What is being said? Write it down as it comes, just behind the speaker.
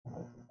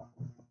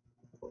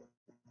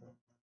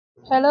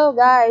Hello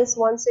guys,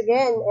 once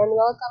again and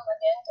welcome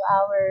again to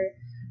our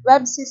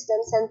Web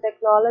Systems and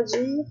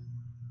Technology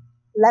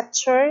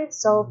lecture.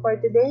 So for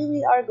today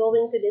we are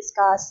going to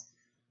discuss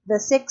the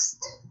sixth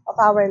of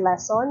our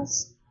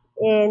lessons,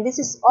 and this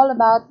is all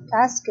about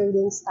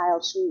cascading style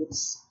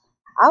sheets.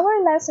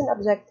 Our lesson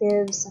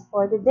objectives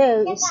for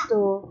today is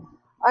to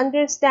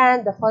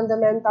understand the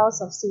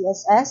fundamentals of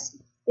CSS,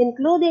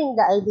 including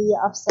the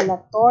idea of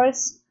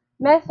selectors,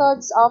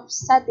 methods of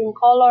setting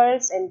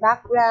colors and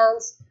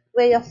backgrounds,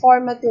 way of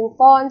formatting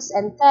fonts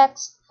and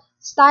text,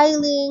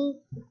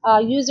 styling,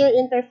 user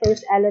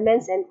interface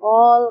elements, and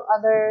all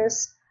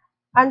others.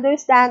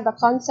 Understand the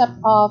concept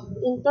of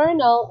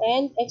internal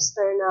and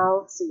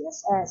external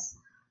CSS.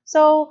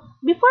 So,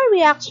 before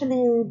we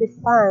actually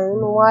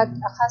define what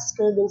a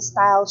cascading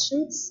style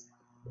sheets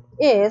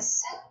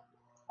is,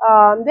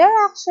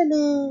 they're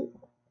actually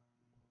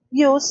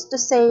used to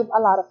save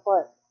a lot of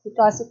work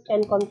because it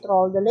can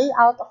control the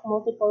layout of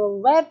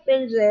multiple web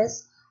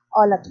pages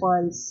all at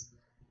once.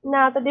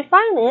 Now, to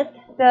define it,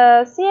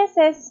 the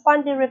CSS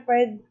fondly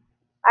referred,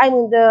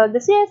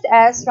 the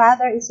CSS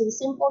rather is a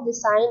simple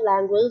design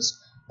language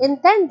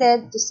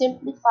intended to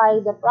simplify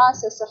the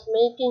process of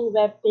making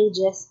web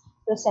pages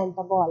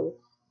presentable.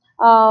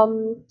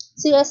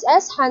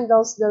 CSS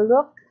handles the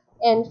look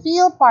and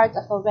feel part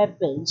of a web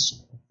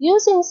page.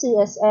 Using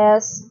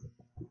CSS,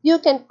 you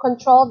can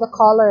control the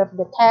color of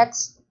the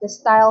text, the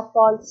style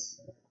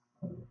fonts,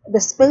 the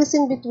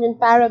spacing between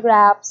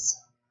paragraphs,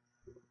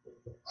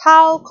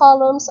 how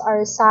columns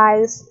are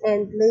sized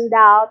and laid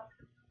out,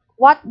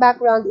 what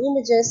background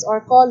images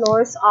or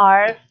colors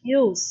are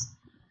used,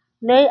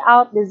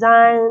 layout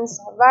designs,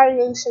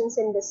 variations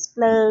in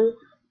display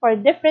for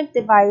different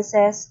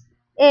devices,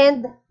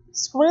 and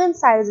screen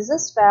sizes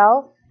as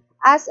well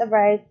as a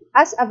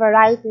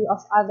variety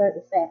of other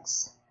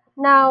effects.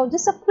 Now,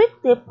 just a quick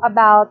tip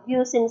about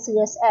using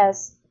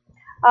CSS,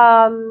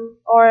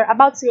 or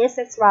about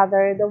CSS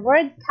rather, the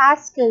word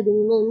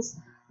cascading means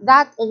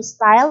that a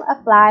style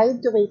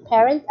applied to a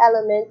parent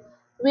element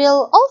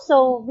will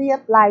also be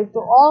applied to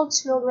all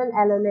children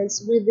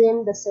elements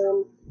within the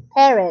same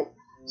parent.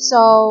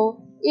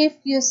 So, if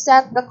you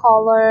set the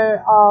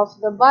color of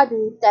the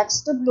body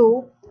text to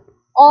blue,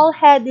 all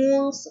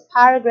headings,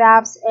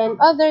 paragraphs, and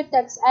other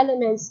text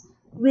elements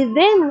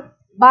within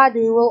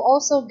body will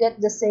also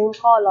get the same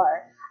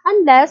color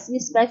unless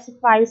you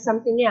specify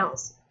something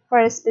else for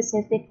a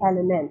specific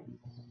element.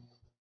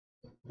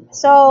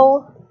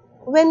 So,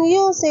 when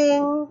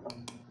using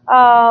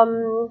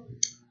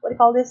what do you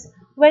call this?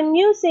 When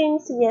using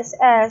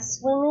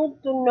CSS, we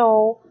need to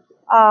know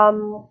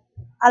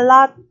a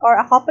lot or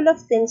a couple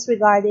of things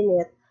regarding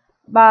it.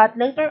 But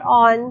later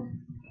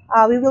on,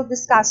 we will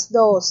discuss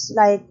those,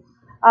 like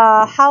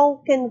how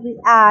can we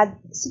add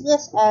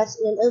CSS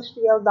in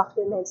HTML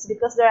documents,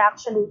 because there are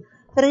actually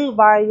three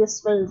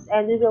various ways,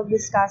 and we will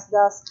discuss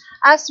those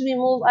as we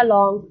move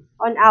along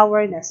on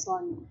our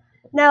lesson.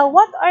 Now,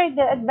 what are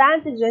the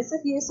advantages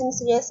of using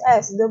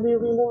CSS? Do we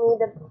really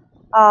need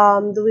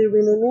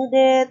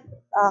it?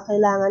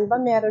 Kailangan ba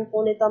meron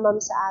po nito,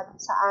 ma'am, sa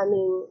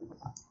aming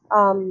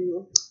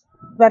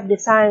web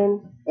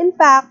design? In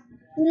fact,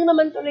 hindi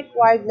naman to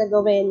required na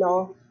gawin,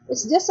 no?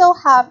 It's just so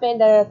happen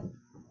that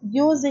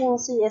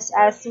using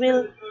CSS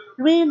will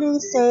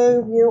really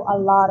save you a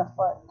lot of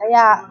work.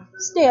 Kaya,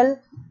 still,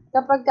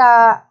 kapag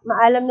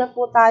maalam na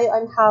po tayo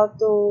on how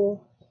to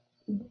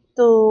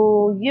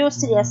use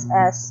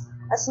CSS,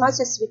 as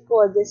much as we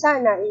could,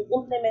 sana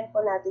i-implement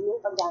po natin yung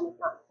paggamit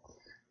natin.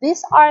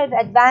 These are the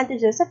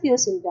advantages of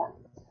using them.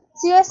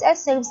 CSS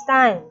saves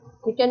time.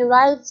 You can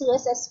write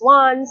CSS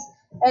once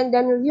and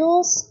then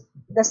use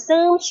the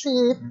same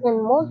sheet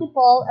in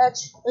multiple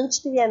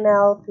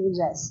HTML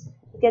pages.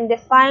 You can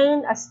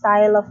define a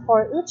style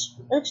for each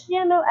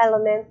HTML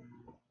element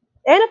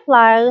and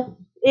apply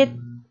it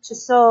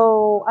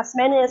to as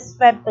many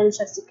web pages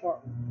as you can.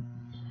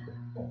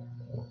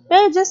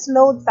 Pages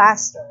load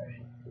faster.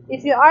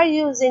 If you are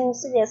using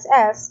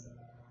CSS,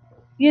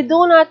 you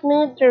do not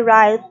need to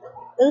write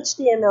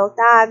HTML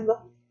tag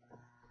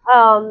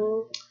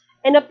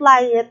and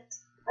apply it.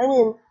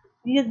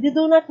 You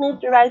do not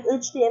need to write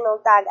HTML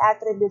tag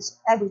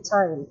attributes every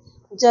time.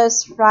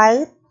 Just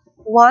write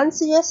one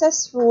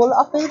CSS rule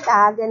of a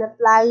tag and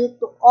apply it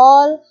to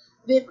all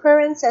the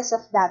occurrences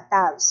of that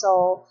tag.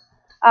 So,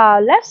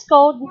 less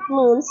code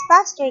means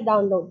faster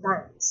download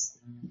times.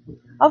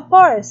 Of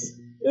course,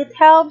 it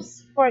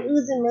helps for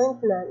easy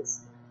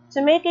maintenance. To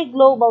make a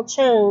global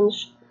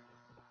change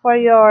for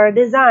your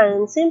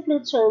design, simply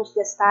change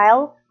the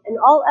style,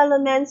 and all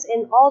elements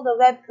in all the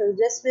web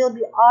pages will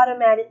be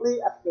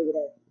automatically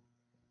updated.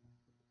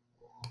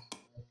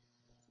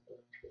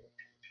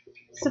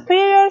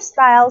 Superior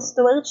styles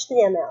to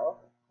HTML.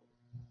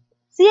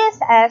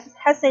 CSS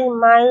has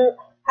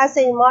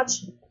a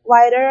much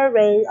wider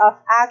array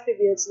of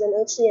attributes than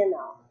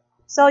HTML,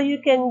 so you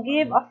can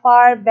give a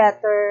far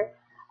better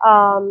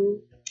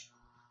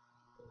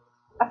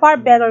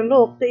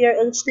look to your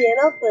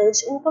HTML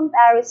page in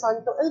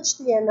comparison to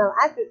HTML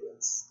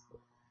attributes.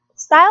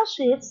 Style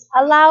sheets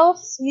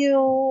allows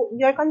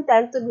your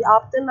content to be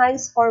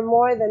optimized for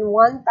more than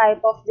one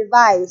type of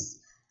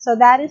device. So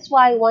that is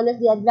why one of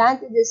the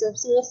advantages of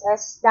CSS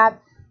is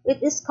that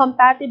it is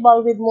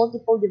compatible with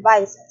multiple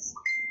devices.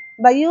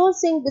 By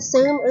using the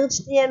same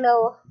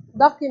HTML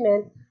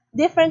document,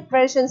 different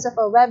versions of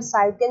a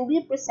website can be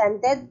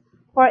presented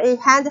for a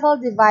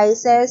handheld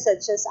devices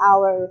such as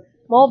our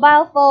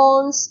mobile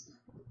phones,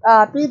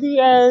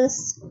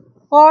 PDAs,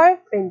 for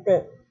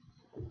printing.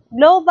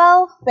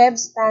 Global Web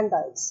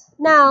Standards.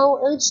 Now,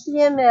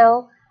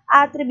 HTML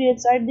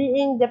attributes are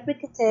being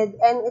deprecated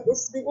and it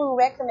is being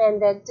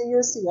recommended to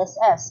use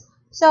CSS.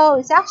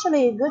 So, it's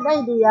actually a good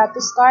idea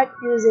to start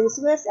using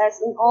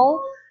CSS in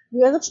all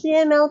the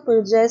HTML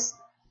pages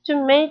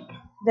to make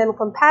them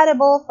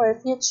compatible for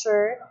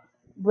future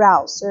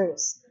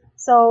browsers.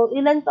 So,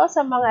 ilan to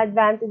sa mga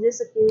advantages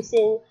of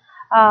using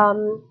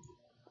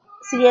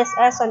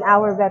CSS on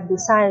our web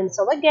design.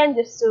 So, again,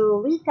 just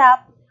to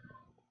recap,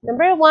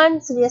 number 1,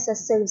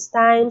 CSS saves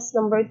times.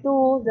 Number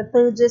 2, the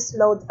pages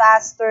load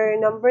faster.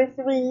 Number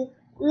 3,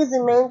 easy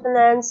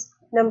maintenance.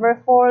 Number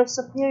 4,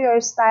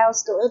 superior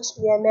styles to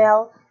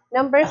HTML.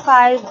 Number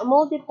 5,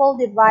 multiple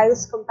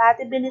device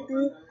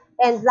compatibility.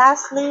 And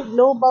lastly,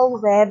 global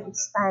web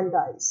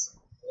standards.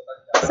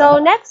 So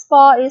next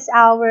po is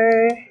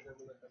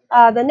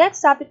the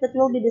next topic that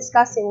we'll be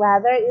discussing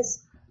rather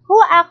is who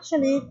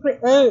actually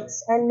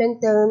creates and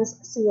maintains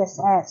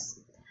CSS.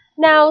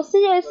 Now,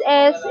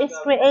 CSS is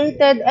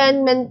created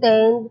and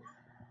maintained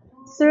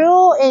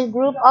through a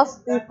group of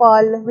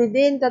people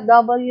within the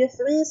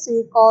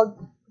W3C called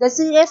the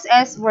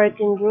CSS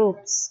Working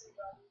Groups.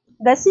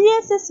 The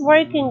CSS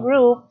Working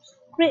Group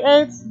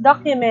creates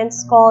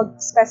documents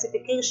called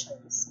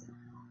specifications.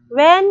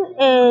 When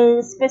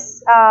a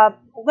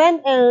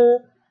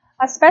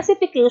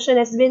specification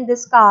has been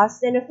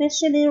discussed and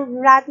officially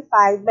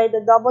ratified by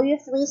the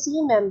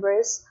W3C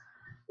members,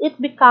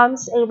 it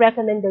becomes a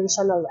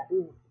recommendation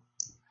already.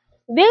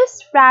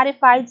 These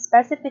ratified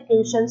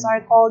specifications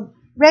are called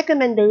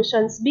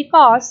recommendations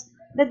because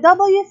the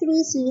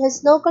W3C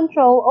has no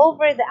control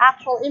over the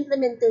actual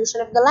implementation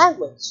of the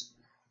language.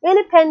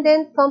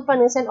 Independent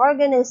companies and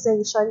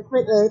organizations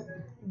create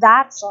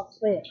that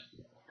software.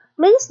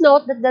 Please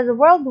note that the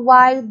World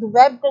Wide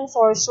Web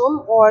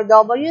Consortium, or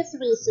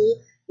W3C,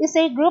 is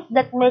a group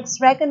that makes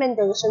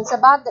recommendations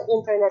about the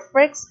internet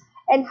works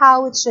and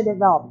how it should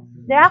evolve.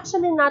 They're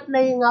actually not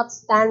laying out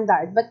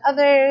standard, but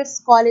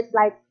others call it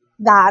like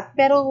that,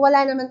 pero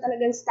wala naman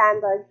talagang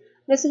standard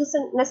na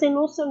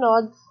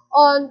sinusunod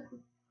on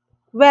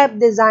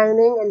web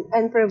designing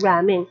and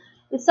programming.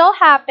 It so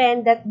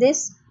happened that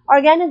this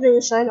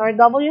organization or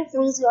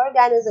W3C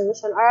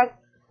organization are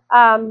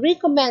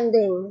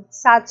recommending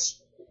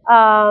such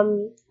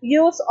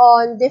use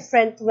on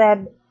different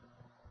web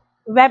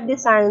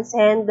designs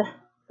and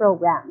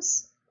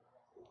programs.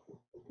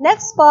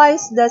 Next po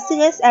is the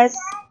CSS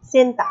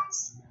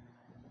syntax.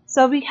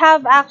 So we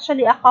have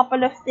actually a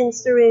couple of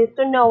things to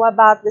know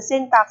about the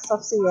syntax of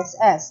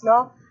CSS.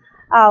 No?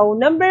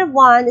 Number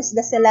 1 is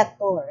the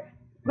selector.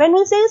 When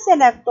we say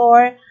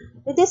selector,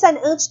 it is an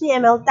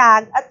HTML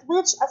tag at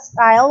which a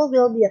style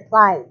will be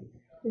applied.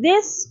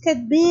 This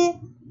could be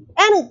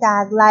any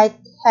tag like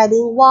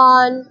heading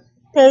 1,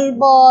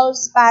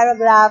 tables,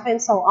 paragraph, and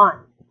so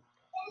on.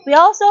 We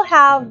also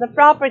have the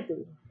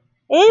property.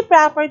 A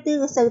property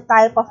is a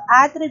type of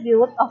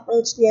attribute of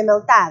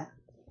HTML tag.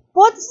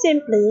 Put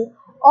simply,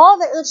 all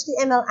the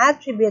HTML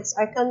attributes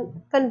are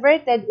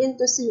converted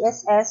into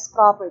CSS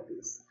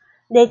properties.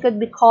 They could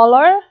be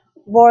color,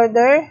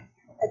 border,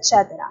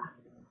 etc.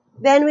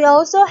 Then we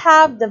also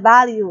have the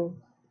value.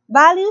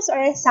 Values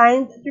are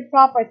assigned to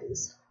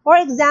properties. For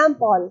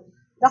example,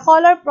 the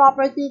color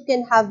property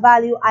can have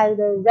value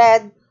either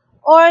red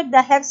or the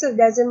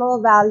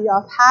hexadecimal value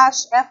of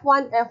hash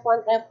F1,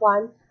 F1,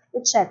 F1,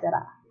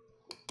 etc.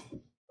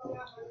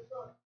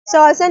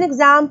 So as an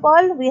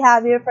example, we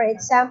have here, for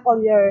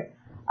example, your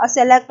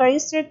selector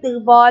is your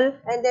table,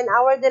 and then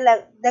our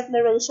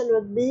declaration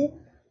would be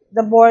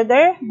the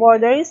border.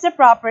 Border is the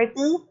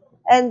property,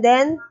 and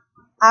then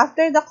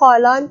after the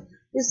colon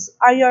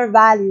are your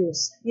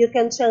values. You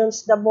can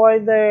change the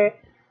border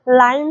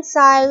line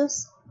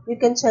size, you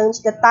can change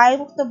the type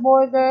of the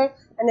border,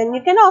 and then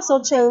you can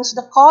also change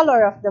the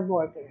color of the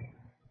border.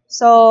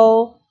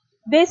 So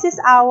this is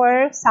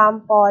our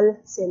sample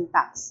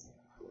syntax.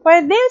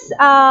 For this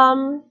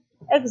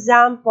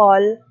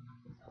example,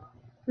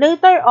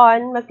 later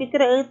on,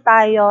 magkikreate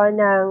tayo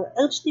ng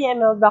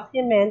HTML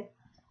document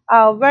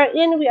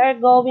wherein we are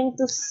going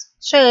to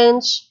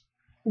change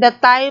the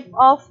type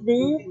of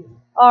the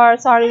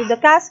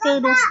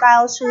cascading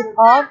style sheet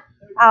of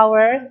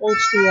our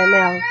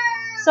HTML.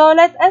 So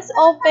let us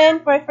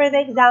open, for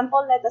the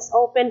example, let us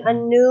open a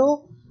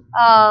new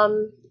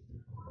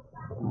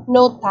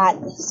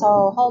notepad.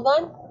 So hold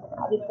on,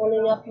 I'll be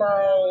pulling up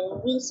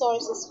my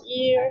resources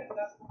here.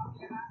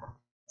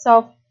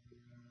 So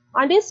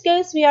on this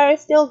case, we are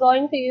still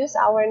going to use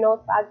our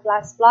Notepad++.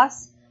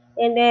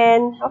 And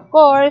then, of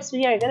course,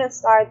 we are going to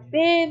start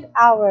with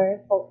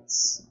our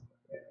quotes.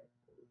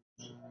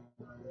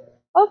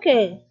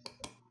 Okay,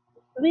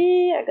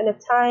 we are gonna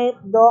type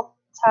doc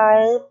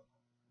type.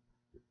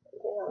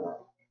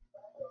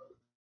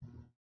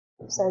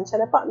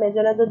 Sensya na po,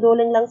 medyo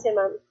naduduling lang si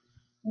ma'am.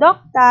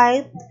 Doc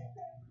type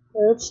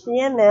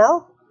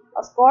HTML.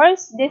 Of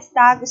course, this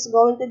tag is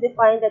going to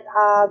define that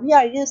we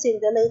are using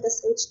the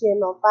latest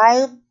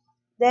HTML5.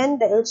 Then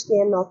the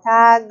HTML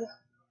tag,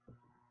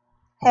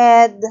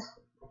 head,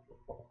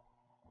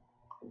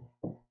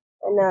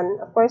 and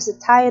then of course the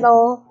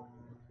title.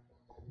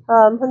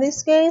 In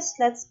this case,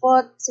 let's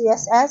put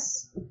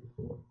CSS.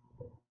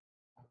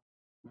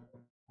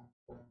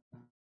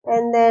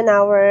 And then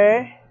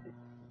our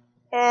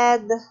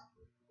head,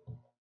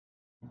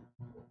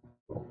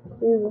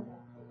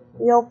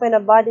 we open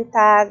a body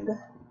tag,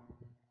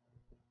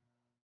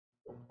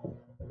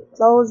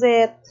 close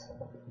it,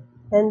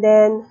 and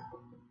then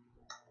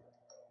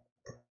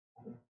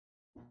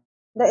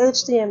the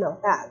HTML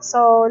tag.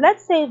 So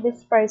let's save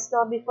this first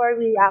now before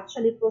we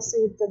actually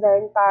proceed to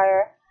the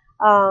entire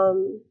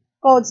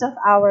codes of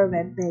our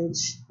web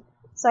page.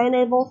 So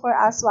enable for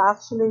us to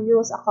actually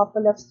use a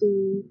couple of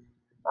the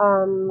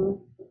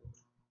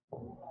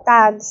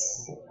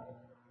tags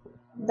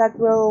that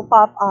will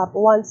pop up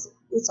once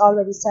it's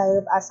already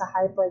saved as a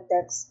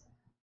hypertext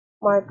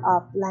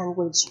markup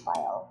language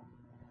file.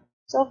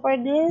 So for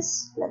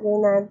this, lagay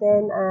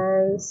natin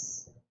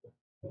as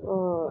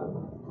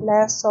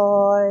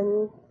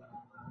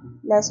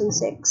lesson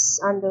 6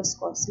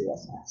 underscore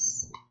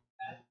CSS.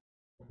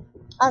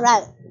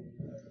 Alright.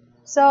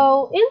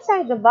 So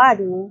inside the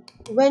body,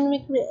 when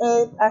we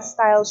create a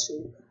style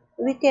sheet,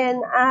 we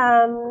can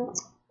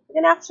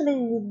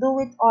actually do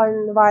it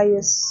on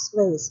various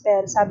ways.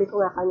 Pero sabi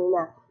ko nga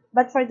kanina.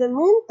 But for the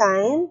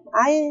meantime,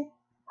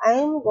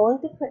 I'm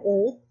going to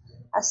create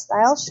a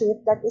style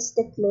sheet that is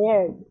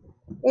declared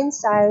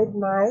inside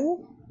my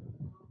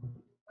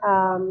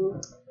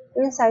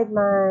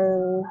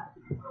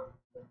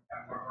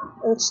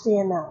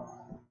HTML.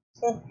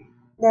 Okay.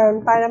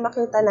 Then, para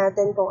makita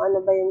natin kung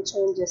ano ba yung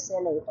changes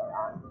niya later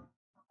on.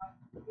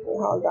 Okay,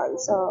 hold on.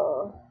 So,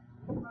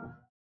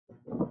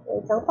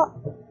 wait lang po.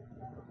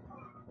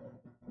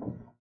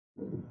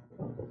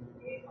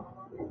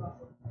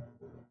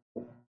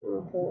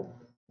 Okay.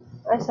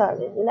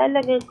 Sorry.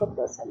 Ilalagay ko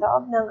to sa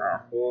loob ng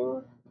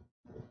aking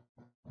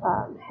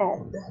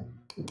head.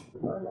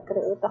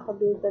 Nag-create ako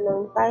dito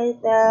ng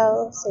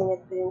title.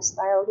 Singit ko yung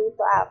style dito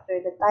after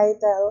the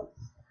title.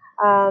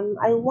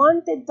 I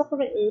wanted to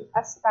create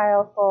a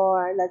style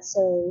for, let's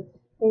say,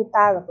 a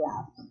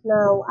paragraph.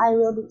 Now, I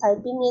will be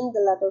typing in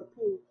the letter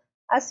P.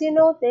 As you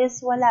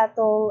notice, wala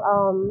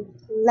tong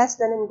less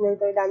than and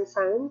greater than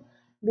sign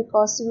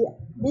because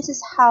this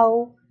is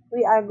how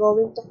we are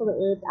going to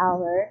create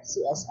our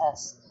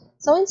CSS.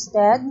 So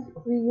instead,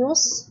 we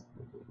use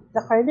the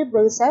curly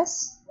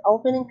braces,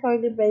 opening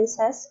curly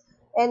braces,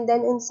 and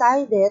then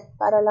inside it,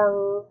 para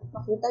lang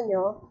makita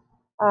nyo,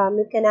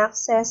 you can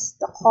access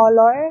the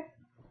color.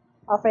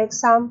 For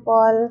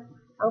example,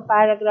 ang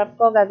paragraph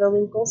ko,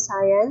 gagawin kong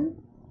cyan.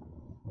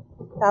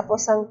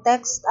 Tapos, ang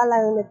text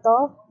align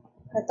nito.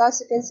 Ito,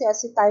 as you can see,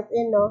 as you type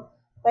in, no,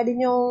 pwede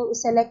nyo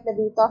i-select na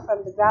dito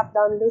from the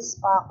drop-down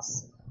list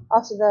box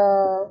of the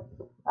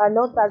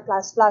Notepad++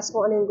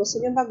 kung ano yung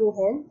gusto nyo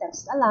baguhin,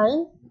 text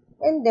align.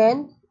 And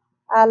then,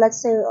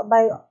 let's say,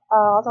 by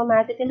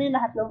automatically,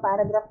 lahat ng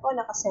paragraph ko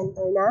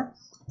naka-center na,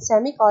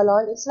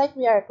 semicolon. It's like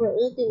we are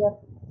creating a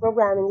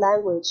programming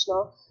language,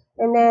 no?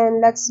 And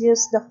then, let's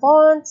use the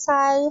font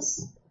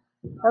size.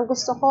 Ang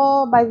gusto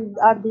ko, by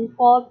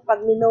default,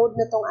 pag niload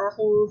na tong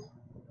aking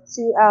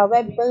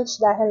web page,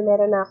 dahil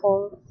meron na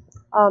akong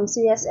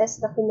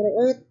CSS na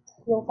kinreate,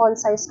 yung font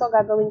size ko,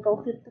 gagawin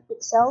kong 50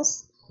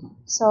 pixels.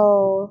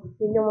 So,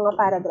 yun yung mga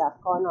paragraph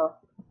ko, no?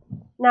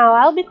 Now,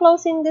 I'll be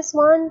closing this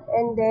one,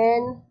 and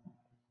then,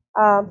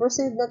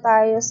 proceed na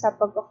tayo sa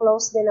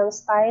pagka-close din ng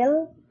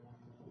style.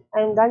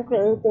 I'm done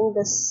creating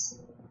this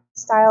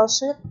style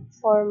sheet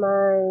for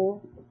my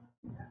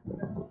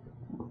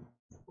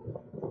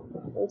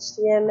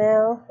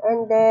HTML.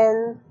 And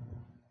then,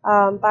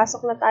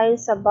 pasok na tayo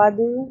sa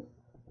body.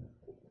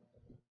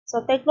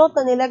 So, take note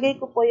na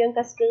nilagay ko po yung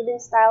cascading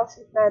style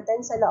sheet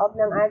natin sa loob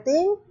ng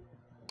ating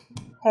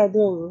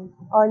heading.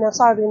 Or,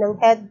 ng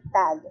head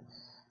tag.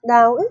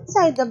 Now,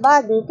 inside the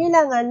body,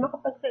 kailangan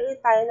makapag-create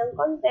tayo ng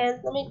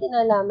content na may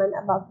kinalaman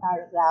about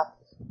paragraph.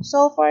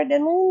 So, for the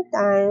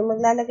meantime,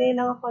 maglalagay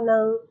lang ako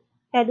ng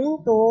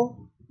heading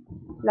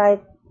 2,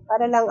 like,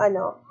 para lang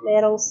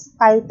merong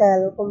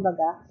title,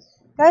 kumbaga.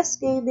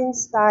 Cascading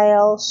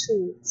style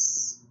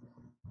sheets.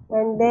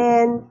 And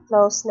then,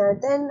 close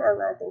natin ang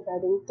ating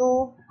heading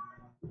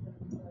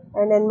 2.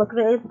 And then,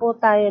 mag-create po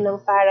tayo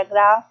ng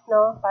paragraph,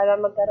 no? Para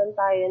magkaroon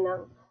tayo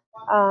ng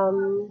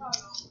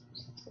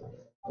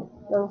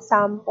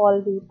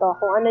sample dito.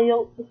 Kung ano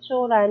yung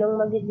itsura ng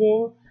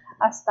magiging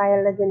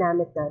style na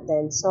ginamit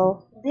natin.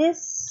 So, this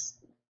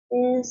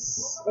is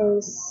a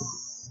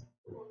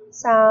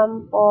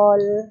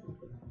sample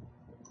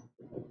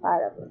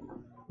paragraph.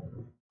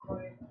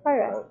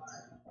 Alright.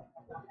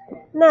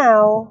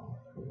 Now,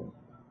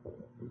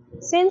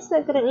 since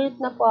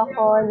nag-create na po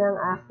ako ng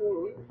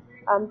aking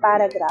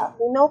paragraph.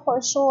 We know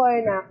for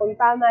sure na kung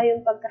tama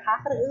yung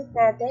pagkaka-create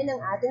natin ng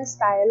ating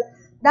style,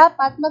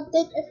 dapat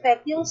mag-take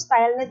effect yung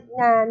style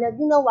na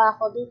ginawa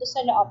ko dito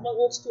sa loob ng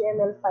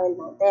HTML file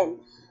natin.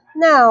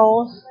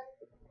 Now,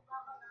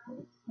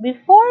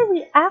 before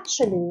we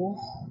actually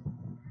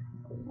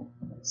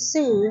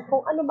see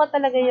kung ano ba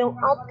talaga yung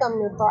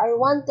outcome nito, I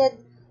wanted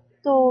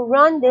to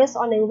run this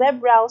on a web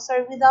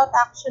browser without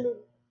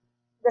actually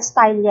the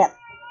style yet.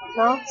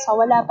 No? So,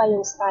 wala pa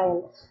yung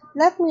style.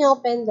 Let me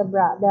open the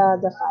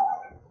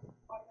file.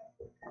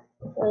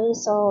 Okay,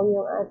 so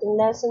yung ating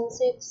lesson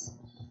 6,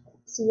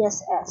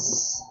 CSS.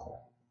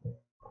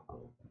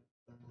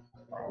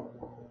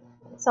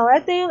 So,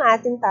 ito yung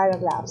ating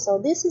paragraph.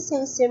 So, this is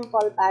a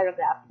simple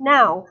paragraph.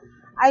 Now,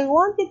 I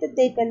want you to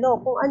take a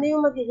look kung ano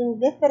yung magiging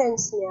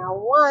difference niya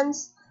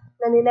once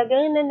na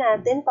nilagay na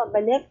natin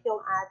pabalik yung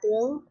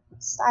ating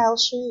style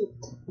sheet,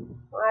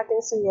 yung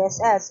ating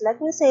CSS. Let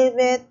me save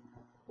it,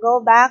 go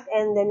back,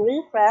 and then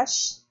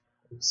refresh.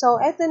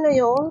 So, ito na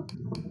yung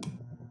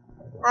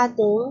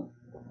ating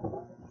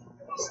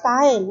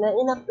style na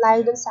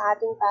in-apply dun sa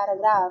ating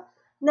paragraph.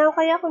 Now,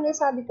 kaya ko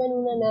nasabi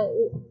kanina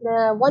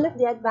na one of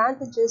the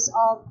advantages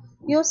of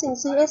using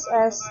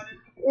CSS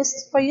is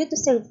for you to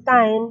save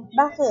time.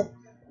 Bakit?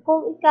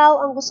 Kung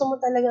ikaw ang gusto mo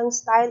talagang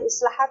style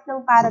is lahat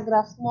ng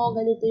paragraph mo,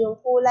 ganito yung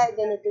kulay,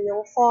 ganito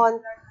yung font.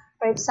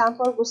 For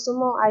example, gusto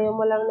mo, ayaw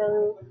mo lang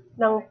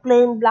ng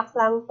plain black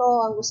lang to.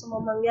 Ang gusto mo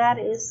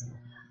mangyari is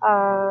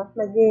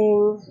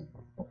maging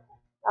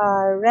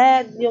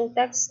red yung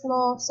text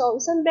mo. So,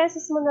 isang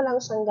beses mo na lang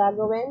siyang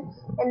gagawin.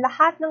 And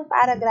lahat ng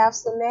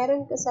paragraphs na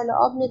meron ka sa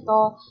loob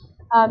nito,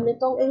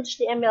 nitong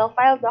HTML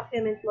file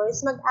document mo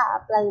is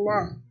mag-a-apply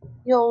na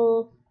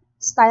yung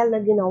style na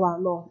ginawa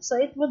mo. So,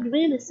 it would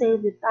really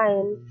save you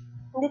time.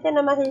 Hindi ka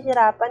na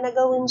mahihirapan na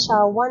gawin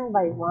siya one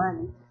by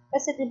one.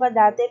 Kasi diba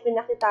dati,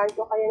 pinakitaan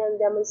ko kayo ng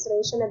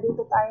demonstration na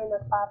dito tayo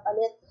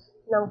nagpapalit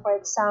ng, for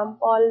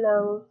example,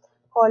 ng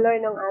color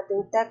ng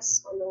ating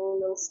text, o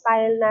ng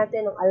style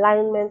natin, ng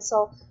alignment.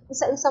 So,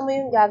 isa-isa mo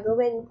yung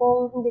gagawin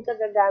kung hindi ka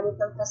gagamit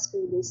ng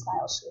cascading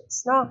style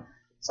sheets, no?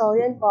 So,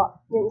 yan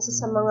po, yung isa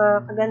sa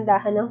mga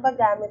kagandahan ng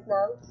paggamit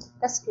ng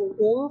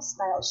cascading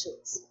style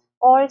sheets,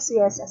 or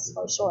CSS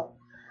for short.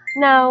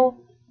 Now,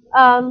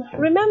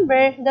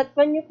 remember that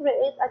when you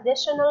create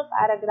additional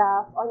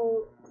paragraph on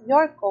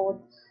your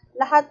code,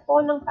 lahat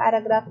po ng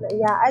paragraph na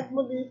i-add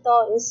mo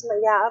dito is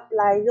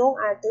maya-apply yung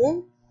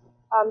ating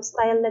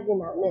style na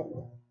ginamit.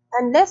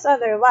 Unless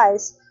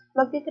otherwise,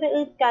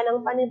 mag-create ka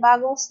ng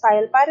panibagong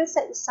style para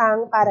sa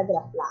isang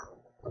paragraph lang.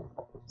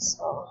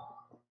 So,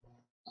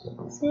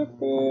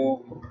 City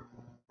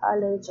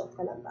College of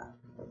Calabar.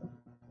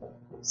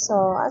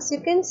 So, as you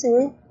can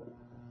see,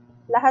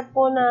 lahat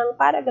po ng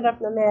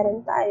paragraph na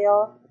meron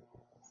tayo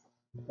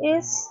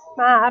is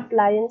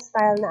ma-apply yung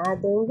style na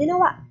ating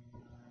ginawa.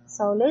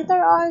 So, later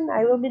on,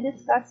 I will be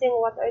discussing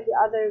what are the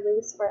other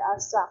ways for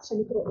us to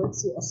actually create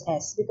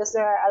CSS because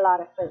there are a lot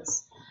of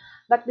ways.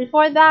 But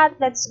before that,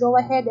 let's go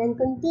ahead and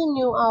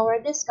continue our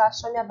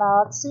discussion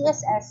about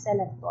CSS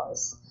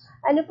selectors.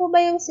 Ano po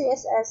ba yung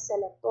CSS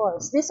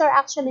selectors? These are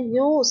actually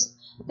used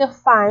to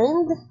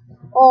find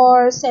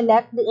or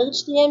select the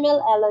HTML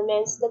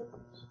elements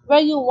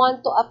where you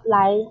want to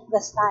apply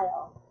the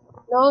style.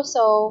 No?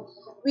 So,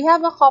 we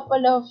have a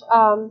couple of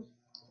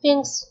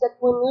things that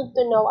we need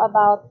to know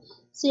about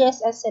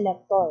CSS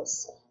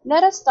selectors.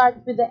 Let us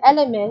start with the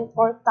element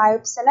or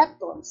type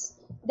selectors.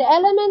 The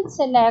element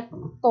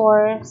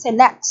selector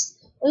selects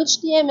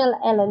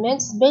HTML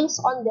elements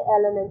based on the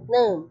element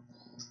name.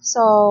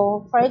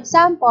 So, for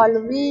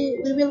example,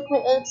 we will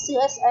create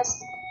CSS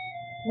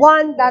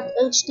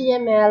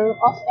 1.html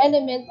of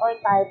element or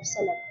type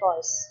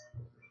selectors.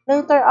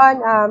 Later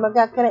on,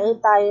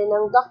 mag-create tayo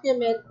ng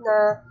document na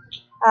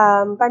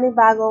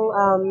panibagong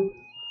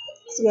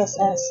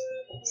CSS.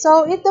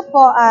 So, ito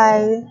po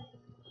ay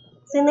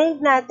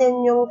sinave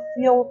natin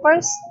yung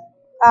first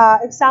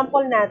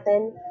example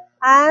natin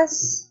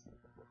as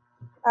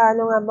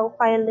ano nga bang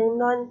file name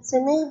nun?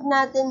 Sinave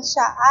natin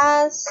siya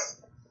as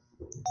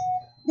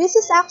this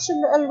is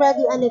actually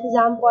already an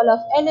example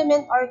of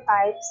element or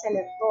type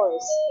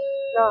selectors.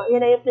 No,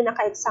 yun na yung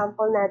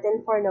pinaka-example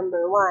natin for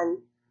number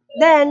 1.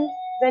 Then,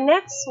 the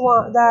next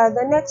one,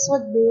 the next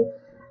would be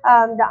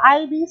the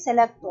ID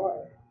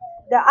selector.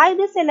 The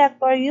ID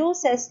selector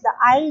uses the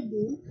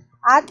ID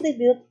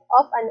attribute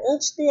of an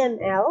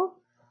HTML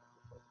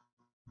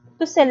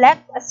to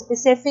select a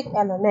specific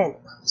element.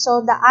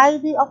 So, the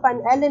ID of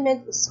an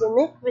element is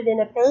unique within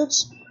a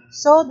page.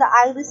 So, the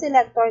ID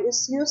selector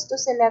is used to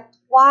select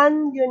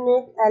one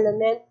unique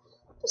element,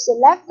 to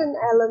select an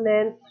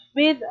element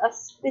with a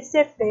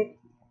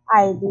specific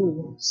ID.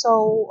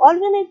 So, all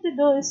we need to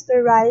do is to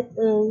write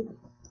a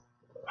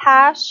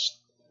hash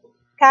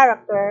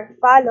character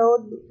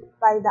followed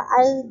by the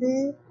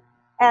ID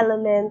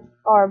element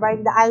or by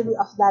the ID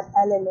of that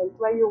element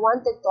where you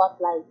wanted to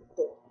apply it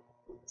to.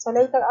 So,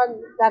 later on,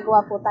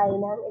 gagawa po tayo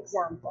ng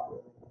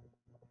example.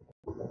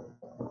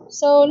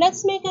 So,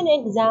 let's make an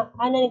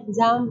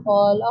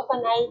example of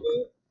an ID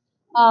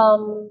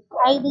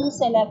ID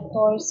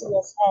selector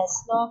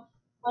CSS, no?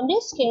 On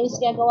this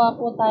case, gagawa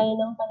po tayo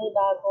ng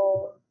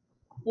panibagong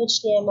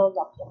HTML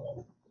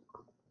document.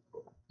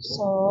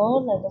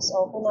 So, let us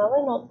open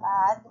our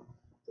notepad.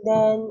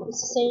 Then,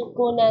 save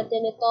po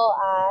natin ito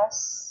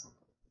as,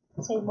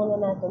 save muna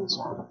natin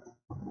siya.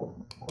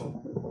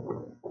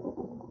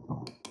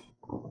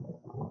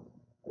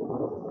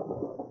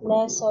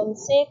 Lesson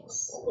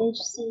 6,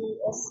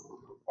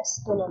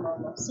 HCSS2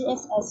 naman.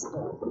 CSS2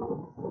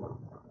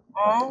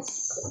 as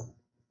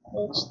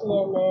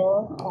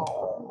HTML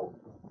file.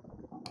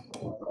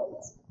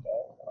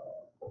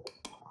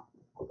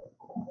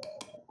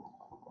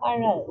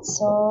 Alright,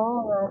 so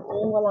ang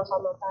ating walang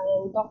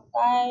kamatayang doc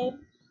type,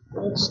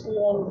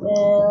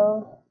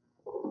 HTML,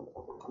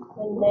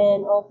 and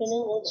then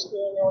opening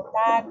HTML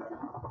tag,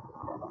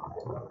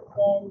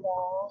 then the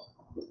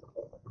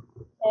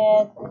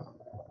head,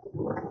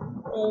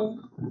 okay.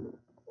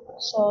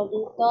 So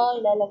dito,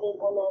 ilalagay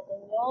po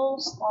natin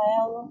yung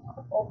style,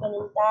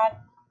 opening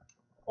tag,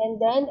 and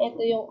then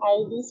ito yung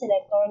ID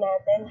selector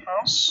natin,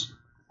 hash,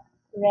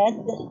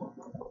 red,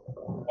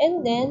 and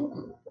then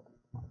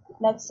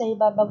let's say,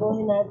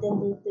 babaguhin natin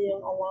dito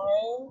yung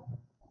align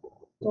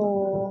to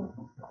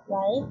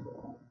right.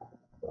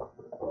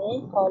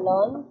 Okay,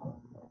 colon,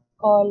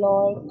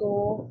 color to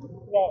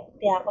red.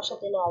 Kaya ako siya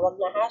tinawag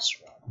na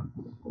hash red.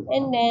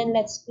 And then,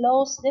 let's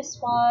close this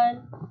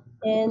one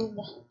and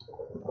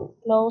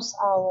close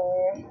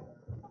our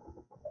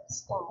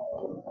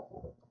style.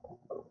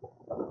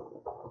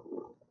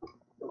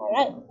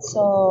 Alright,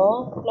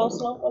 so, close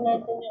lang po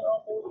natin yung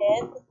ating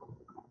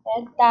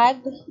head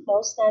tag,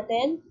 close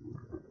natin.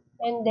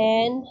 And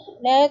then,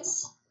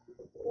 let's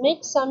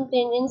make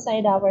something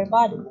inside our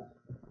body.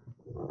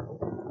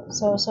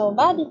 So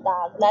body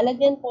tag,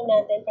 lalagyan po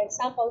natin, for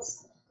example,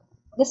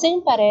 the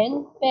same pa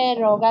rin,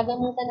 pero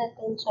gagamitan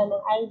natin siya ng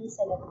ID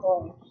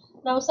selector.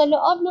 Now, sa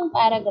loob ng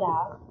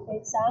paragraph, for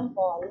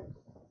example,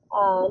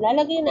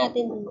 lalagyan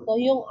natin dito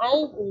yung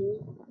ID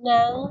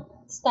ng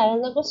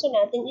style na gusto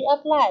natin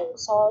i-apply.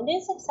 So, in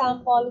this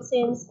example,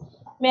 since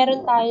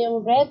meron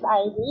tayong red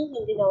ID,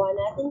 yung ginawa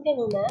natin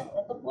kanina,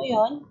 ito po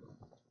yun,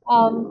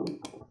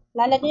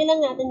 lalagay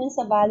lang natin yun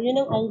sa value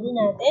ng ID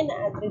natin,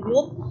 na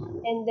attribute.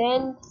 And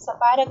then, sa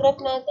paragraph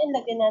natin,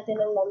 lagyan natin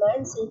ng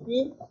laman,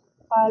 City,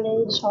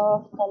 College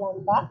of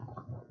Calamba.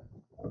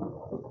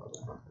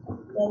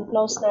 Then,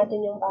 close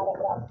natin yung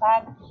paragraph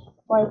tag.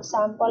 For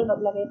example,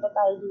 maglagay po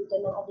tayo dito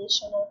ng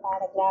additional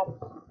paragraph,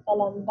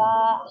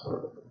 Calamba,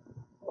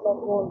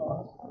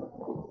 Laguna.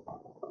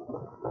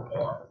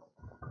 Kaya,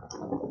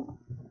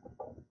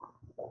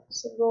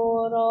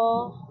 siguro,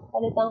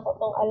 palitan ko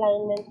itong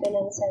alignment ko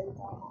ng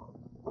center.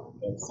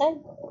 Okay,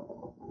 center.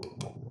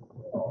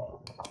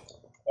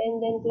 And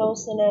then,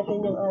 close na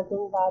natin yung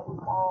ating body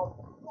tag.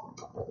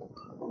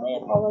 My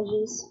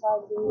apologies,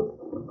 body.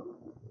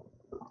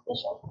 Ito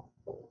siya.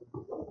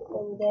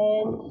 And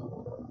then,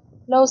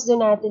 close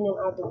din natin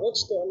yung ating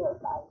HTML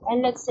tag.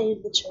 And let's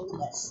save the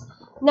changes.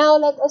 Now,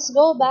 let us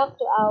go back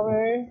to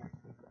our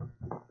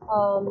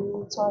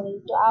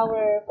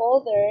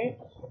folder,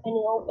 and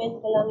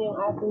i-open ko lang yung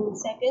ating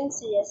second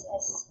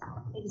CSS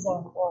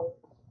example.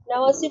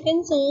 Now, as you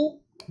can see,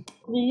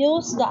 we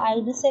use the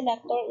ID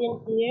selector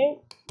in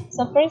here.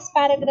 Sa first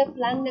paragraph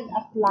lang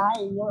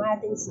nag-apply yung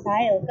ating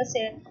style.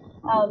 Kasi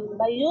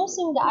by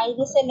using the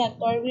ID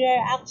selector, we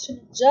are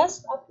actually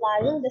just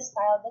applying the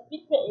style that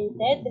we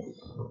created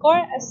for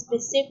a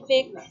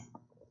specific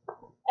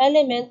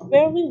element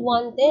where we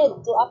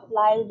wanted to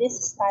apply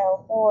this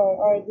style for,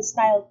 or the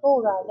style to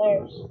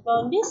rather.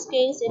 Now, in this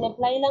case,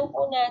 in-apply lang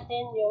po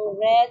natin yung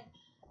red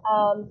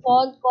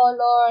font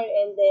color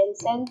and then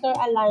center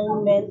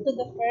alignment to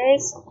the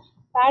first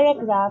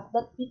paragraph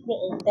that we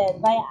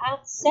created by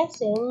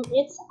accessing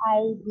its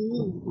ID,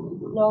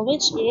 no,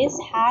 which is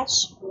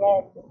hash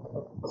red.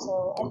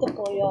 So, ito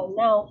po yun.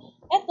 Now,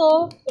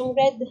 ito, yung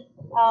red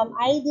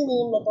ID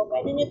name na to,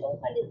 pwede nyo itong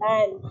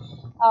palitan.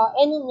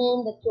 Any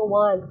name that you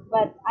want.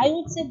 But I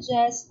would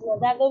suggest na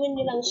gagawin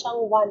nyo lang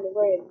siyang one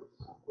word.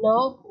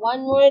 No?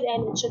 One word,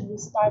 and it should be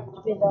starts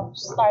with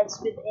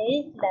a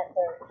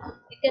letter.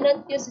 You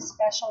cannot use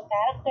special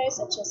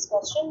characters such as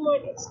question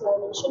mark,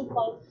 exclamation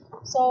point.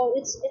 So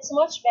it's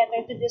much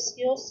better to just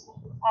use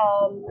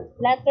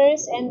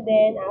letters, and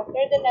then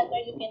after the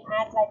letter you can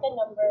add like a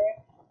number,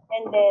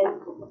 and then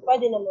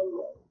pwede naman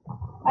yun.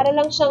 Para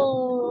lang siyang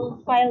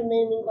file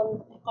naming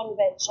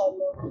convention.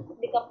 No?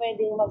 Hindi ka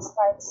pwedeng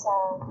mag-start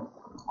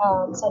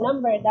sa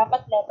number.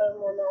 Dapat letter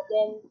muna.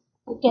 Then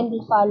it can be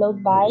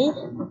followed by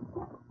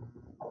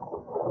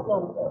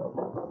number.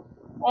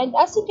 And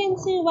as you can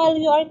see, while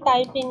you are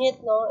typing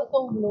it, no,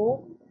 itong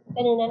blue,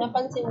 kanina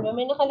napansin mo,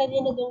 may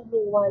nakalagay na doon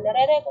blue one.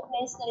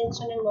 Nare-recognize na rin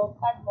siya ng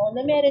notepad mo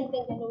na meron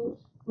kang ganung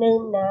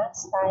name na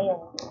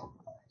style.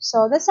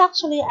 So that's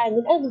actually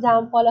an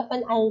example of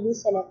an ID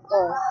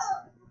selector.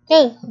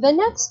 Okay, the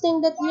next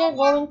thing that we are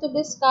going to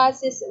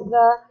discuss is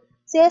the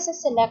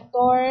CSS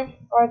selector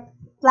or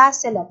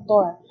class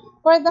selector.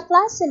 For the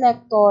class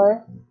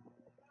selector,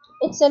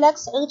 it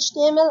selects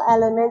HTML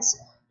elements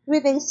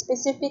with a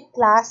specific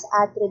class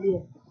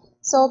attribute.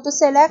 So, to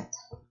select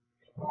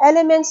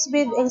elements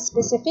with a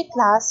specific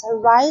class,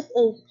 write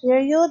a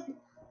period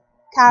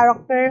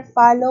character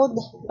followed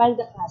by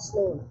the class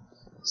name.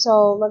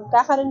 So,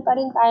 magkakaroon pa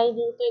rin tayo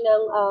dito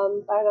ng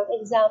parang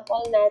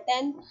example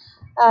natin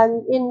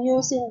in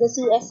using the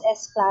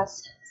CSS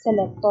class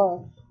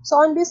selector.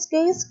 So, on this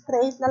case,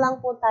 create na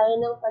lang po tayo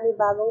ng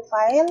panibagong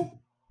file.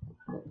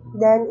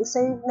 Then,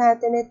 isave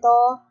natin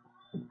ito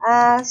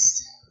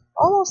as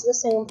almost the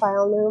same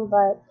file name,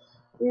 but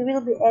we will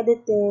be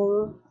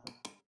editing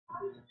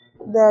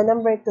the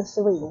number to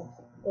 3.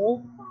 Okay?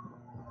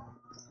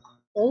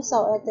 Okay,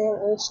 so ito yung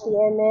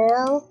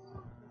HTML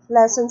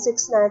lesson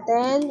 6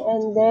 natin,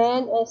 and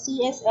then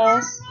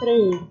CSS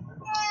 3.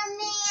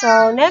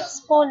 So,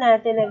 next po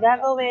natin na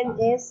gagawin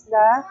is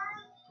the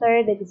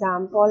third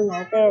example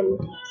natin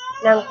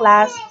ng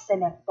class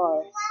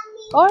selector.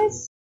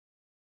 Course.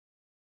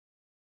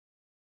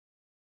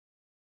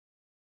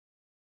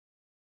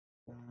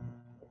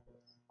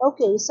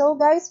 Okay, so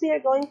guys, we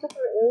are going to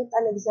create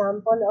an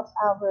example of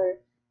our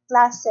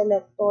class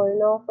selector.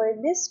 No? For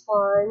this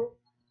one,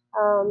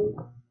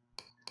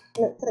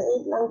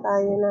 create lang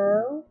tayo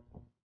ng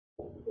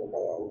ano ba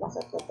yan?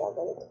 Bakit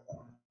nagkaganito?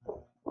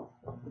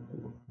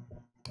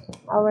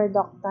 Our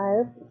doc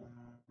type.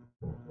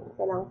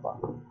 Ito lang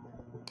po.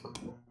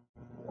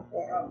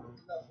 Ayan.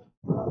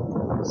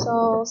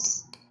 So,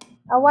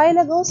 a while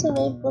ago,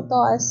 sinave ko to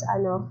as,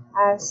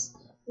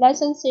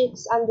 lesson 6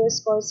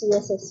 underscore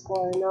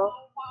CSS4, no?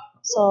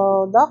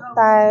 So, doc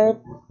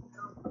type,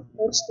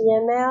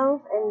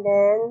 HTML, and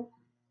then,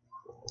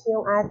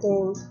 yung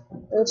ating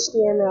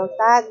HTML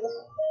tag,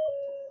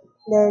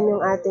 then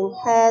yung ating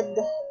head,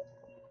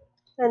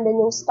 and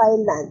then yung style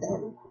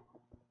natin.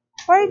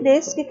 For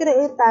this,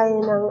 kikreate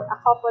tayo ng a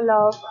couple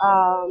of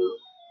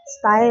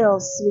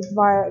styles with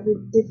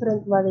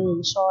different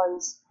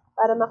variations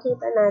para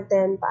makita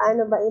natin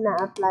paano ba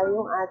ina-apply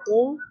yung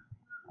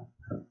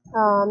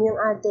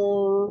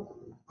ating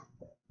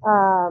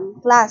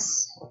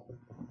class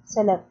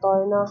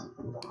selector, no?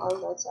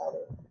 Oh,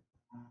 sorry.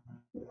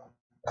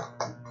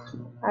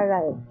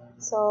 Alright.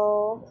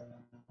 So,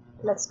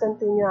 let's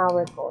continue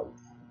our code.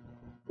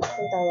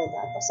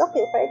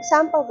 Okay, for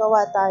example,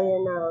 gawa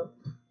tayo ng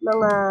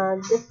mga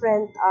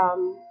different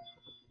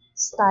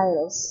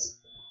styles.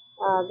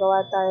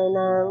 Gawa tayo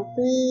ng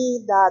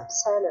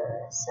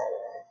p.center.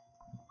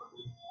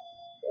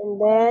 And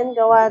then,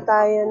 gawa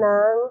tayo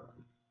ng,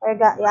 or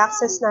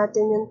i-access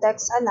natin yung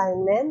text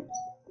alignment.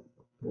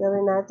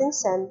 Gawin natin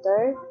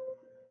center.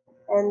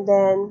 And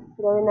then,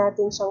 gawin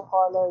natin siyang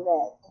color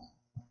red.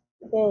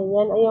 Okay,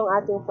 yan ay yung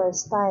ating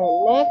first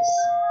style. Next,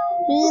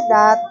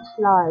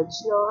 p.large.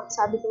 No?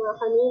 Sabi ko nga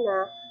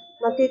kanina,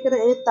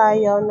 magkikreate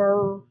tayo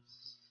ng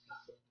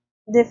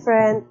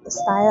different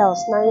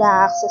styles na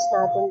i-access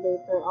natin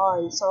later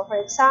on. So, for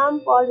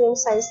example, yung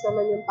size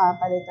naman yung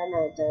papalitan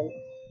natin.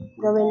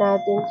 Gawin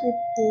natin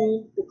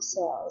 50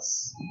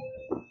 pixels.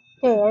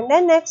 Okay, and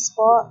then next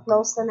po,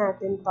 close na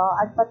natin to.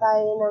 Add pa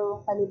tayo ng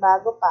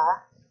panibago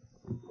pa.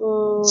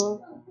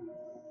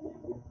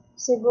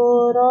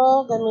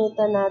 Siguro,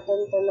 gamitan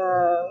natin to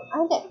ng,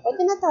 hindi,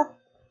 pwede na to.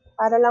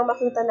 Para lang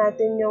makita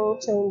natin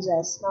yung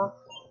changes, no?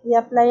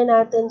 I-apply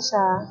natin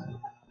siya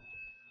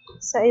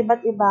sa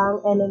iba't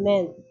ibang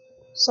element.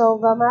 So,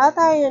 gama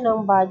tayo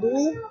ng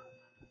body.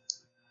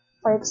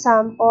 For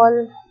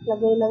example,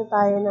 lagay lang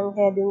tayo ng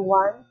heading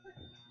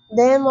 1.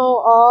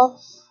 Demo of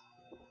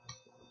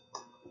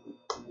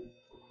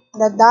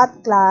the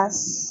dot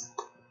class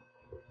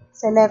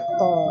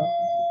selector.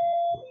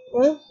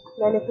 Okay?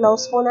 Then,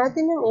 i-close po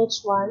natin yung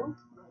H1.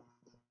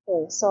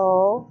 Okay, so,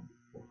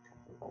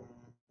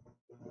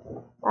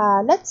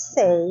 let's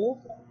say,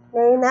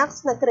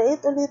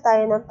 nag-create ulit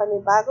tayo ng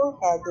panibagong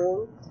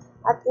heading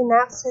at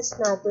in-access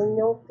natin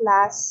yung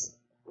class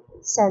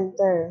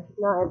center.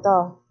 No,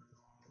 ito.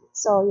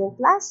 So, yung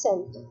class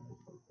center.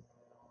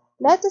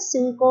 Let us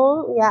see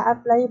kung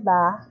i-apply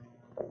ba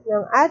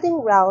ng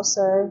ating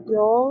browser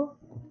yung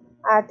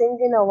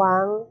ating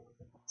ginawang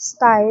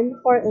style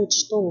for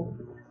H2.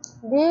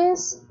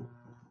 This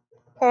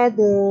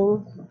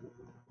heading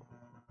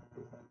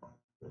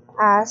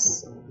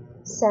as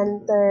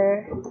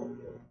center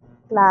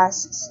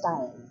class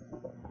style.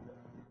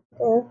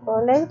 Okay, so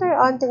later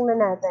on,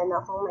 tingnan natin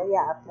kung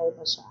mai-apply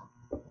pa siya.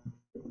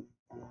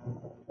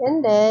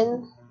 And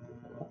then,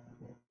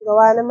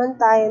 gawa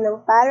naman tayo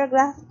ng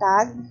paragraph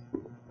tag,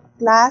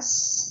 class,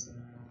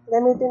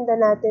 gamitin din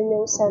natin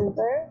yung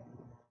center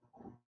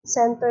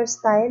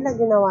style na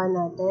ginawa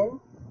natin.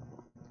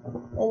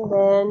 And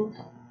then,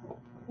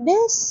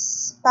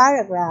 this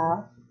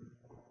paragraph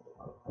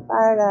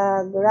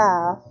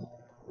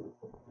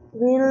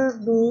will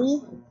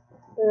be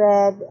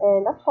red,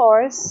 and of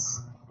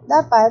course,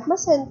 dapat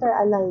ma-center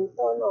align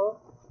to, no?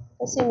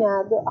 Kasi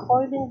nga,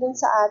 according dun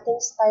sa ating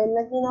style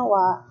na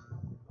ginawa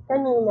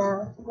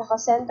kanina,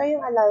 naka-center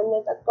yung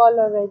alignment at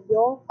color red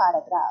yung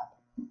paragraph.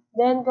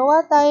 Then,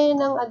 gawa tayo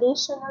ng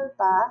additional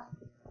pa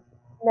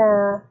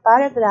na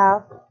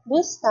paragraph.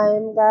 This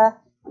time,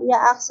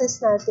 i-access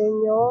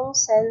natin yung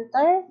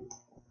center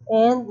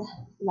and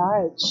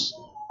large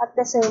at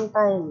the same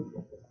time.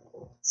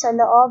 Sa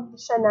loob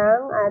siya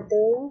ng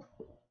ating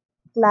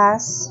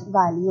class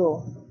value.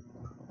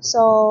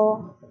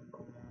 So,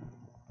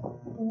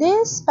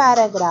 this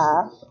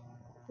paragraph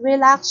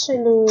will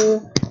actually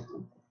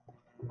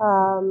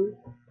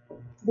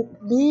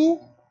be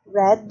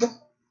read,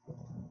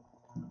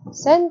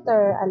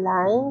 center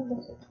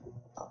aligned,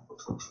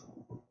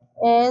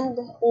 and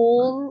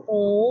in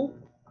a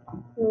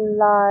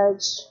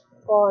large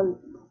font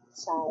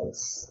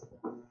size.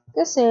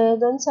 Kasi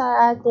doon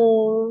sa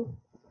ating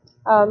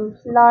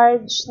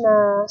large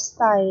na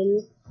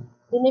style,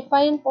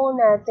 dinefine po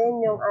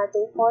natin yung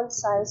ating font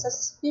size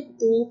as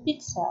 50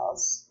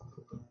 pixels.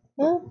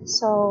 Okay?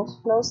 So,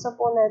 close na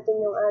po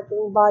natin yung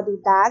ating body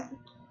tag.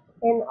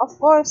 And of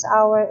course,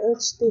 our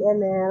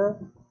HTML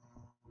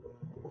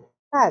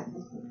tag.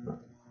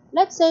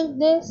 Let's save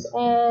this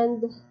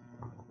and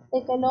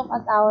take a look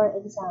at our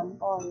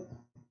example.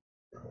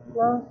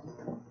 No?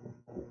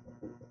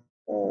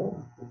 Okay.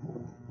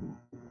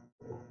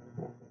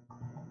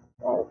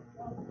 Right.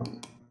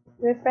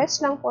 Refresh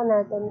lang po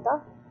natin to.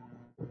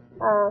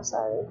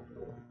 Sorry.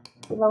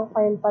 Ibang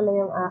file pala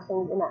yung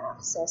aking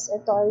ina-access.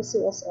 Ito ay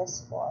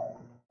CSS4.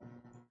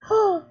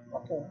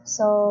 Okay.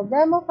 So,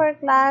 demo for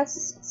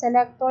class.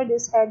 Selector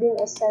this heading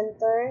as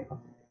center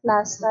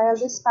class style.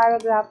 This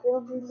paragraph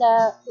will be the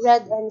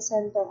red and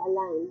center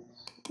aligned.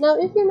 Now,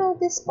 if you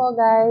notice po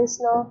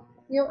guys, no,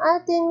 yung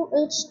ating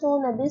H2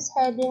 na this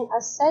heading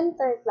as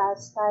center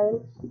class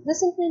style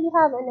doesn't really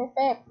have an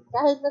effect.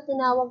 Kahit na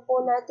tinawag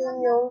po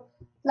natin yung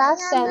class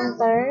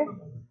center,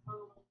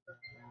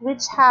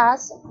 which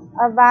has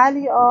a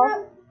value of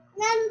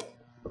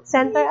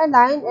center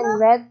aligned and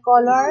red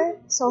color,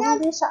 so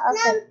hindi siya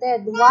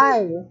affected.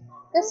 Why?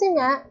 Kasi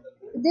nga,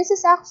 this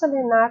is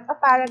actually not a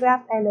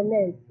paragraph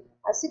element.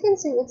 As you can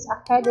see, it's a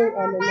heading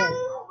element.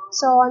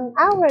 So on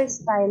our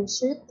style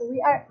sheet, we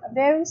are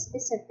very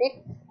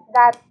specific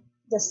that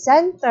the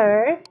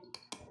center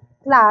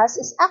class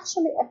is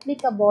actually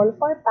applicable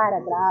for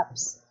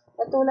paragraphs.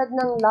 Katulad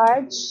ng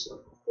large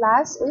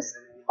class is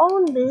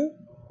only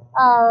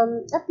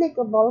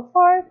applicable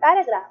for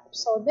paragraph.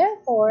 So,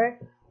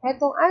 therefore,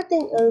 itong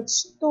ating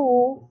H2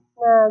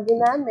 na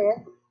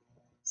ginamit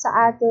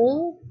sa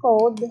ating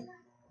code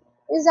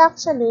is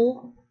actually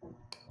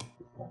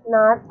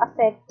not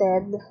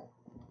affected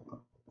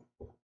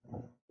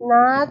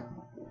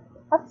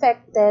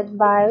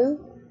by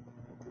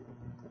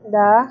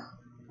the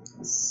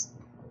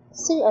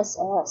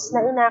CSS na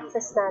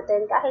ina-access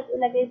natin. Kahit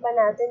ilagay pa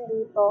natin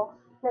dito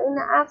na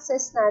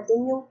ina-access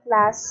natin yung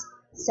class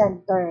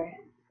center.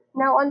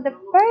 Now, on the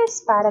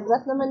first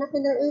paragraph naman na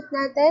kinreate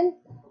natin,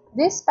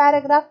 this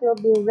paragraph will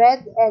be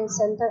red and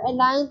center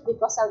aligned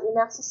because ang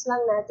in-access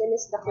lang natin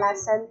is the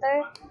class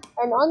center.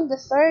 And on the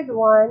third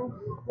one,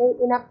 may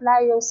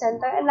in-apply yung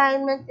center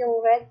alignment,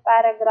 yung red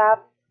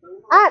paragraph,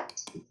 at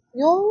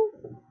yung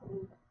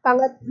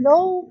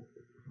pangatlong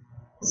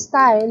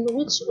style,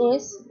 which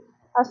is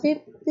a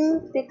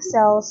 50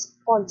 pixels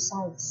font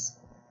size.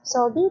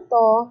 So,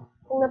 dito,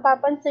 kung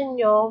napapansin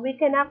nyo, we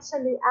can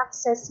actually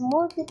access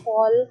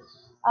multiple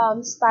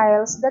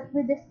styles that we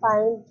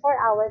defined for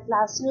our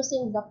class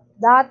using the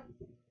dot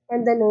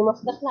and the name of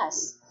the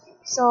class.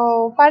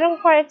 So, parang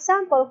for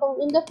example,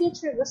 kung in the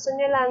future gusto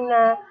nyo lang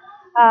na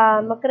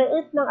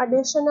mag-create ng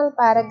additional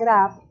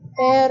paragraph,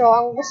 pero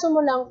ang gusto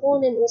mo lang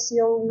kunin is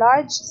yung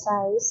large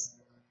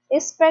size,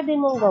 is pwede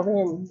mong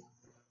gawin.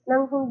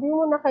 Nang hindi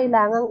mo na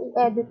kailangang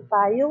i-edit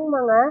pa yung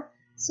mga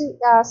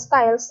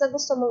styles na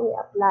gusto mong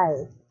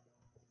i-apply.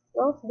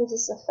 No? This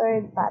is the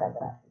third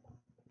paragraph.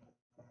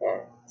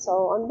 Yeah.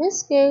 So, on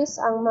this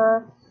case, ang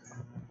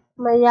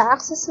may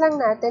access lang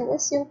natin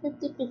is yung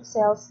 50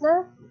 pixels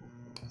na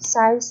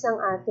size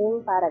ng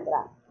ating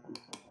paragraph,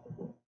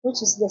 which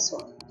is this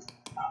one.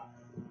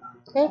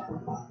 Okay?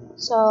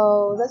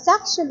 So, that's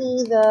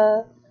actually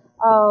the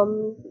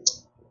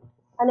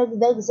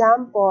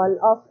example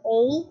of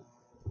a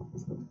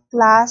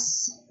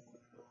class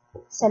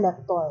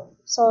selector.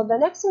 So,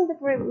 the next thing that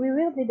we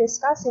will be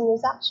discussing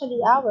is actually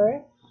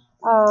our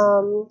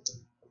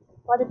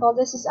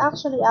this is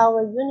actually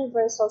our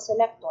universal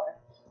selector.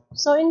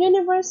 So in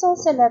universal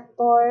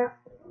selector,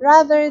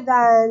 rather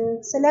than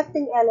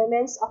selecting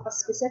elements of a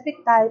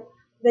specific type,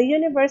 the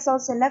universal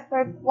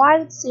selector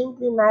quite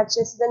simply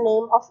matches the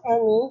name of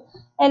any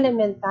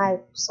element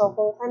type. So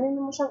kung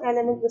kanino mo siyang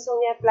element gusto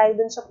niya apply,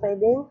 dun siya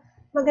pwedeng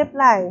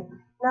mag-apply.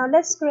 Now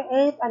let's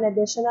create an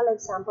additional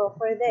example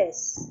for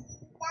this.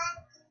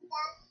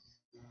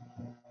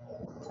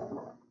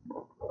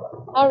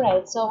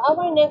 Alright, so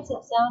our next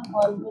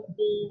example would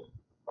be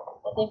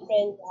a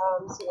different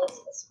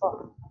CSS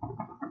form.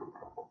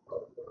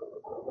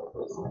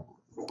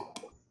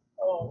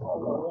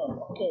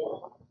 Okay.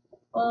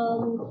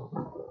 Ang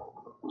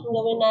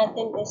gawin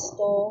natin is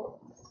to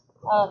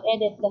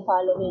edit the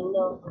following,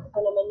 no? Ito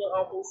naman yung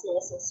ating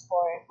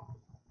CSS4.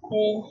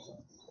 Okay.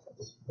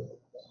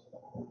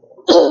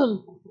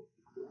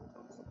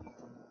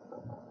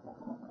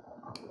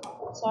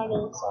 sorry.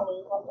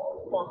 Hold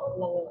on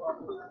lang yung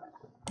ating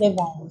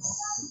device.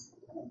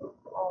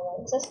 Alright.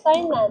 Sa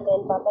style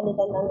natin,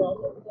 papalitan lang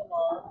natin ito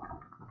na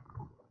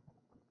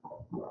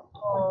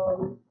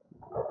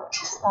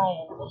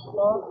style,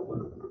 no?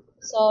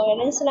 So,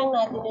 erase lang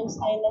natin yung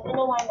style na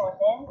ginawa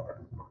natin.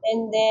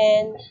 And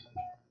then,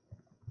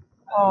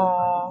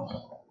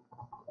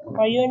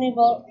 for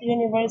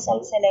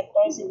universal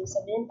selectors, ibig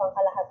sabihin,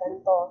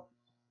 pangkalahatan to.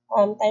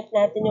 Type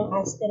natin yung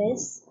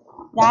asterisk.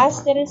 The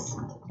asterisk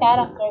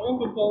character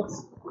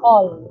indicates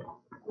all,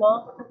 no?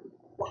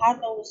 Lahat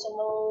ng gusto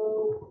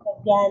mong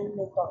lagyan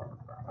nito.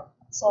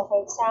 So, for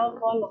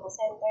example,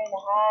 naka-center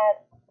lahat.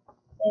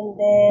 And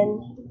then,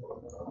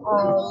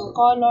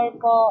 color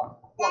po,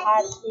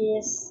 lahat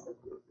is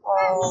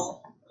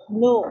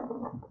blue.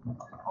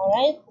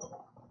 Alright?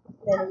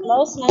 Then,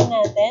 close lang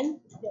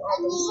natin yung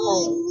ating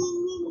style.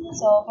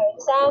 So, for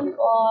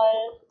example,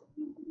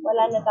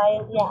 wala na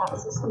tayong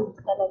i-access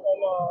dito talaga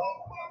na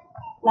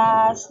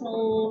last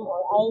name or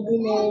ID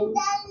name.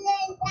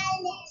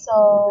 So,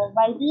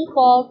 by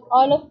default,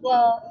 all of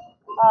the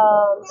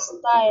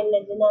style na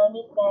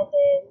ginamit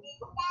natin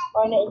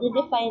or na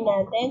i-define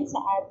natin sa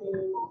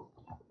ating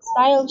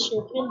style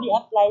sheet will be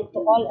applied to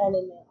all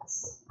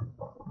elements.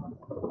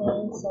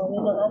 Okay, so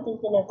yun ang ating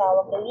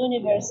tinatawag na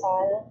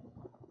universal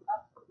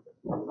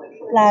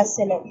class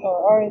selector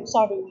or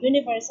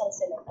universal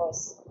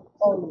selectors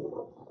only.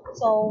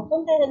 So,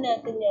 puntahan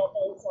natin yata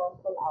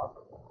example out.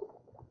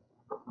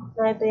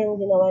 Na ito yung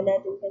ginawa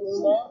natin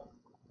kanina.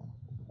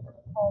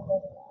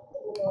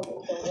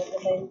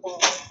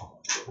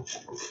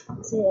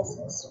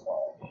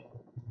 CSS4.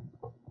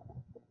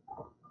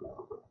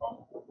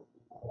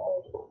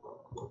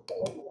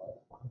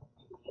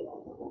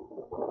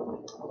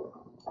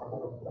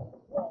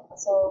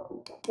 So,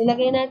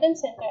 nilagay natin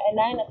center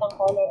align at ang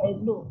color ay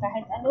blue.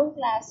 Kahit anong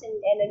klaseng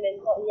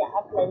elemento,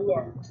 i-apply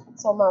niya.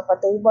 So,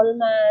 mapa-table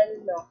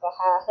man,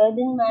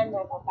 mapa-heading man,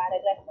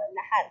 mapa-paragraph man,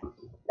 lahat.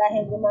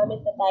 Dahil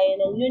gumamit na tayo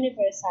ng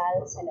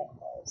universal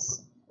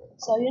selectors.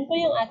 So, yun po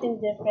yung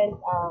ating different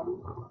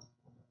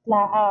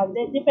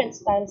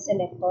style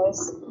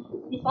selectors.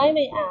 If I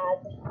may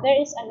add,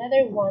 there is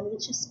another one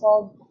which is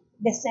called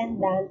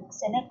descendant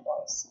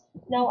selectors.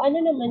 Now, ano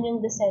naman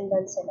yung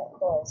descendant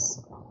selectors?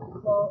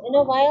 Now, in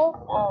a while,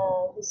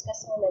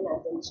 discuss muna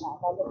natin siya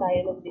bago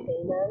tayo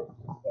magbigay ng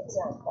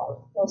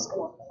example. Close ko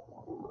lang ito.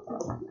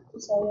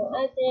 So, yung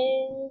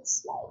ating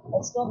slide.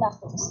 Let's go back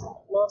to the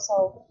slide. No?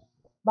 So,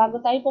 bago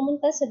tayo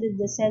pumunta sa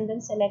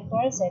descendant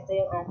selectors, ito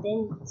yung ating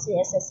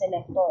CSS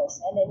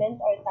selectors.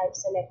 Element or type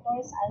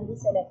selectors, ID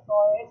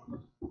selector,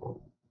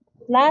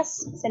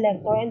 class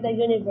selector, and the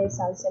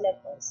universal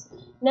selectors.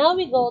 Now,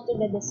 we go to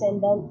the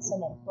descendant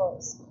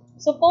selectors.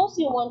 Suppose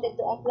you wanted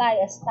to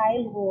apply a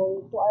style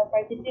rule to a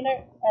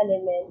particular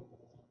element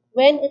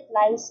when it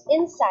lies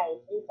inside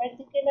a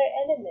particular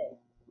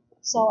element.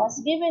 So, as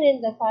given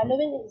in the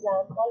following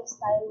example,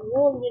 style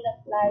rule will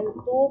apply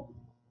to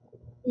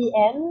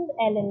EM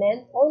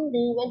element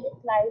only when it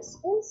lies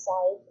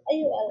inside a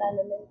UL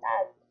element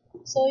tag.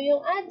 So,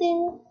 yung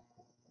ating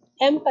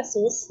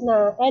emphasis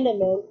na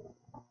element,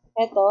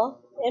 ito,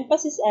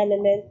 emphasis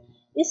element,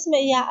 is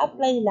may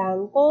i-apply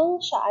lang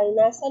kung siya ay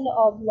nasa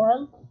loob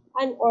ng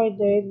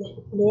unordered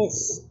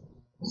list.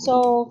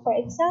 So, for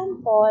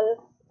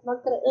example,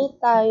 mag-create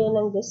tayo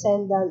ng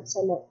descendant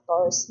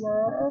selectors na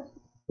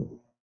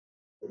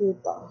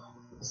dito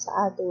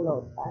sa ating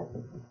notepad.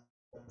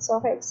 So,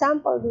 for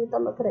example, dito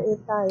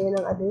mag-create tayo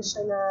ng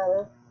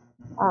additional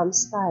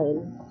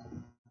style.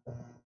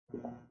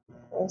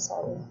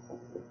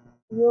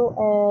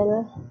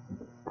 UL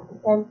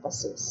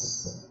emphasis.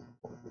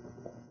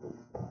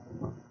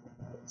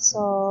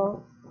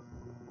 So,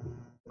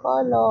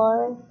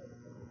 color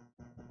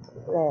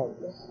red.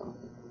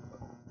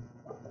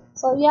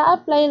 So,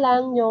 i-apply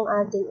lang yung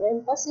ating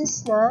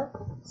emphasis na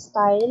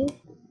style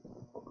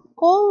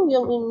kung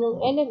yung inyong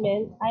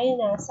element ay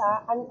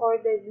nasa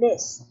unordered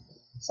list.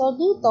 So,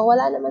 dito,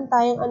 wala naman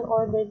tayong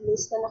unordered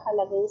list na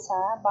nakalagay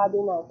sa body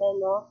natin,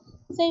 no?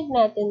 Save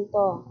natin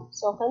to.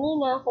 So,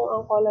 kanina, kung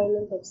ang color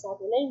ng text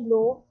natin ay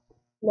blue,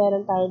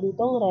 meron tayo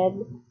ditong red.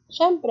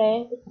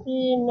 Siyempre, if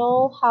we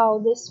know how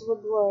this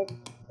would work,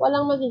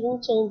 walang magiging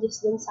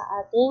changes dun sa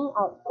ating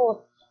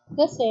output.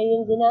 Kasi,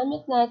 yung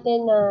ginamit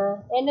natin na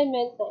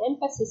element na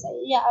emphasis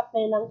ay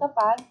i-apply lang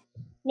kapag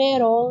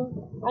merong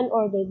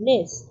unordered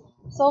list.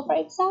 So, for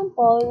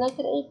example,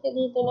 nag-create ka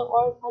dito ng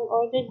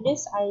unordered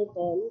list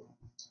item,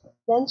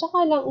 then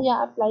tsaka lang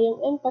i-apply yung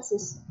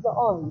emphasis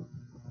doon.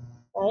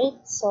 Right?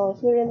 So,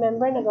 if you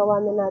remember, nagawa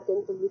na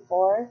natin ito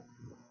before.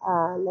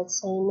 Let's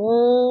say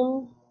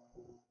name.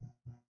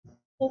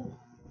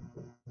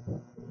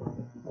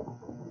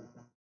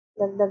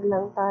 Dagdag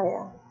lang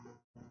tayo.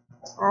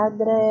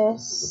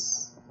 Address.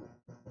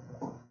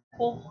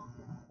 Okay.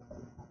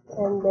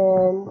 And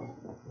then,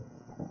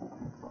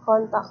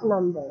 contact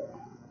number.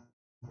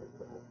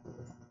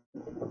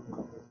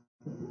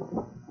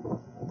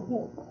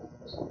 Okay.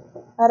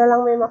 Para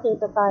lang may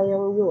makita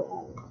tayong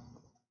UL.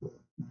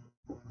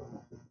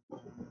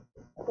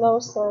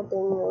 Close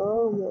natin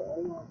yung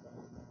UL natin.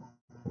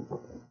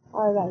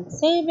 Alright,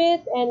 save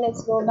it and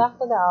let's go back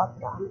to the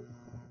outcome.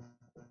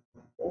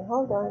 Okay,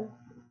 hold on.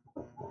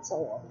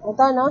 So,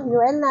 ito, no?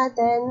 UL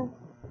natin,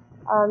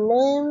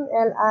 name,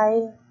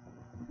 LI,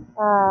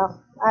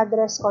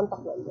 address,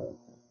 contact number.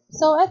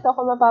 So, ito,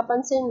 kung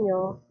mapapansin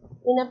nyo,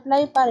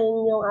 in-apply pa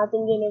rin yung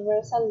ating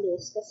universal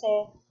list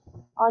kasi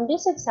on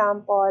this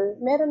example,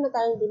 meron na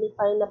tayong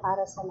dinefine na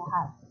para sa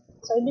lahat.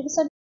 So, ibig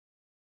sabihin,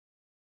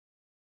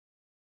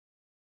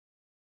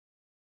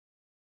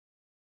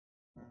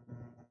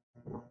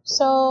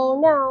 so,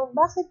 now,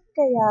 bakit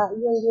kaya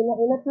yung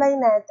in-apply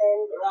natin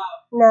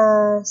na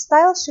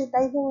style sheet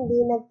ay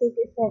hindi nag-take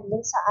effect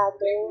dun sa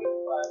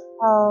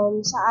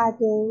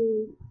ating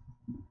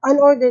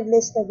unordered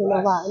list na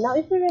ginawa. Now,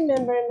 if you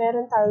remember,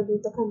 meron tayo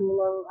dito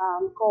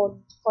kaninang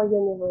code for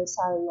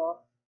universal,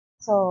 no?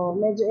 So,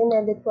 medyo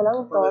in-edit ko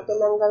lang to.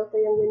 Tinanggal ko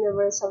yung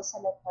universal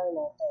selector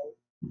natin.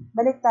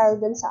 Balik tayo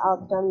dun sa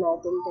outcome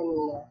natin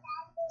kanina.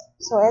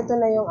 So, ito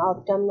na yung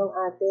outcome ng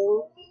ating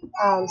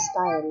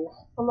style.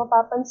 Kung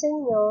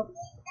mapapansin nyo,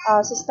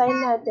 sa style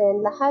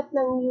natin, lahat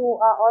ng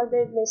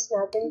ordered list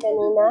natin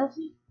kanina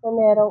na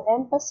merong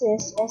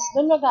emphasis is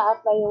doon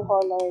nag-a-apply yung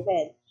color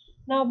red.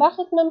 Now,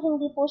 bakit man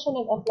hindi po siya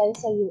nag-apply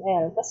sa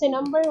UL? Kasi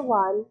number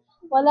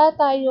 1, wala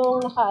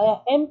tayong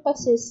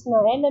naka-emphasis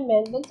na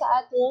element dun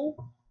sa ating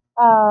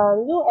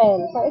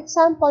UL. For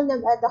example,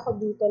 nag-add ako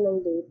dito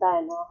ng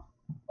data, no?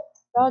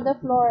 Roda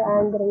Floor,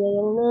 Andrea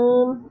yung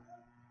name,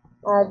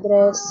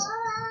 address,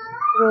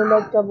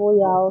 Rulog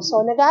Kabuyaw.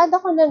 So, nag-add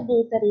ako ng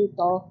data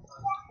rito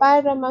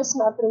para mas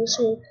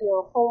ma-appreciate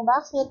nyo kung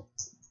bakit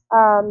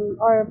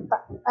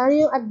ano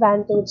yung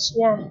advantage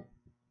niya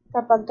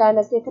kapag ka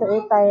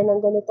nag-create tayo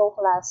ng ganitong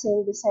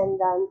klaseng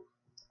descendant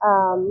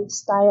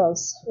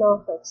styles.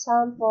 No? For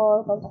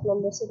example, contact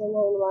number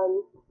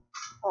 091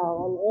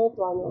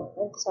 1811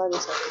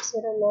 091812.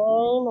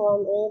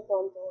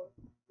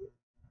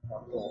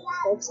 Okay.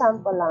 For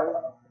example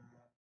lang.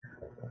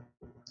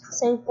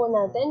 Save po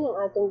natin yung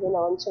ating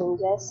ginawang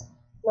changes.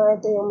 No,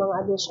 ito yung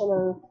mga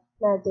additional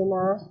natin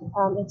na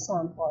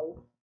example.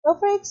 So,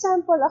 for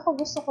example,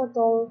 ako gusto ko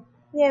itong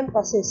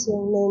i-emphasis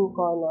yung name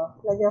ko. No?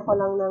 Lagyan ko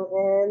lang ng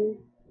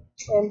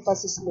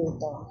emphasis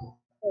dito.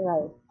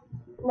 Alright.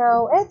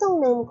 Now,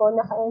 etong name ko,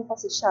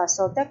 naka-emphasis siya.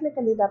 So,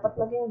 technically, dapat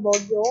maging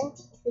bold yung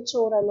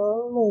itsura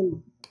ng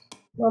name.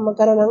 No,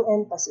 magkaroon ng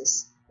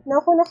emphasis.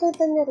 Now, kung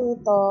nakita niyo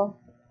rito,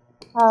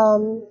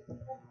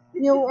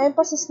 yung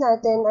emphasis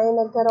natin ay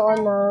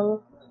nagkaroon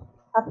ng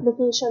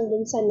application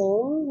din sa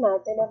name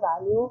natin na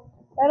value,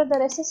 pero the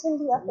rest is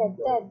hindi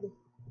affected.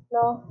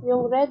 No?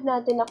 Yung red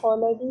natin na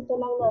color, dito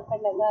lang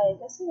nakalagay.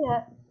 Kasi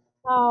nga,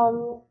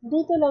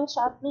 dito lang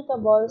siya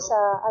applicable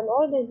sa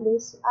unordered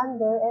list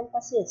under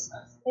emphasis.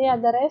 Kaya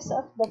the rest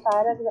of the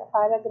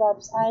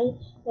paragraphs ay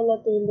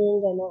nanatiling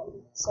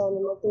gano'n. So,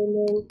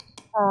 nanatiling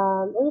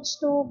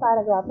H2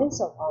 paragraph and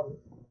so on.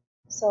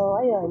 So,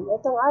 ayun.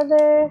 Itong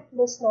other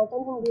list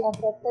natin hindi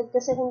affected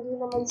kasi hindi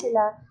naman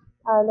sila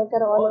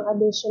nagkaroon ng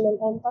additional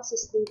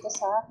emphasis dito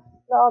sa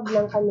loob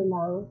ng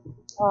kanilang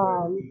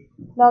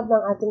loob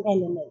ng ating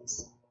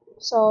elements.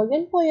 So,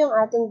 yun po yung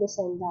ating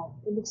descendant.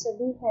 Ibig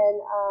sabihin,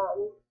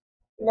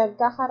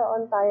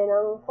 nagkakaroon tayo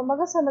ng,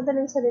 kumbaga sa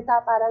madaling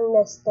salita, parang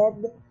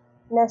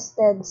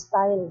nested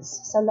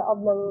styles sa loob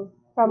ng,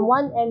 from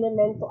one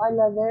element to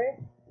another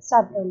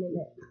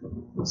sub-element.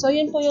 So,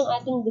 yun po yung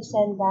ating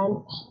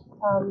descendant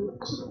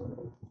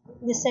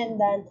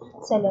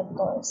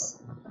selectors.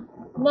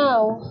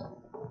 Now,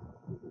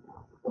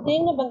 ito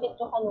yung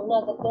nabanggit ko kanina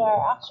that there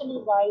are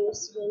actually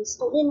various ways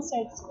to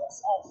insert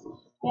CSS.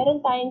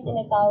 Meron tayong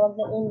tinatawag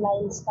na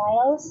inline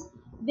styles.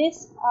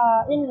 This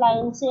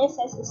inline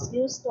CSS is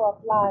used to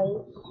apply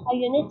a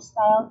unique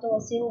style to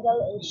a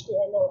single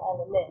HTML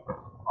element.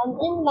 An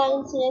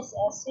inline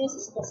CSS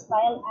uses the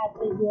style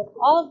attribute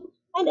of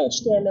an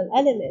HTML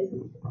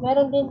element.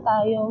 Meron din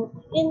tayong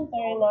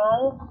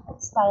internal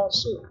style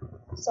sheet.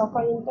 So,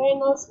 for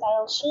internal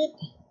style sheet,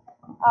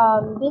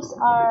 these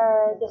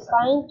are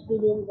defined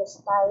within the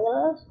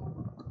style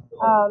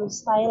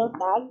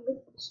tag.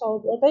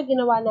 So, ito yung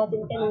ginawa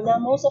natin kanina.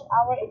 Most of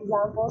our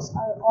examples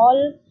are all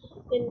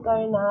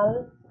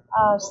internal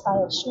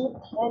style sheet.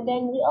 And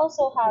then, we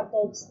also have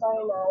the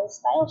external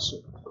style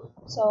sheet.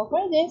 So,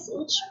 for this,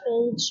 each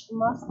page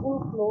must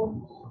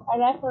include a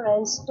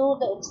reference to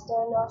the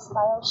external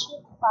style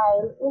sheet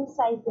file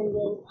inside the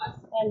link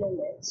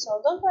element. So,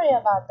 don't worry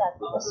about that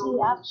because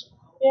we're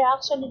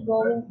actually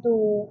going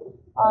to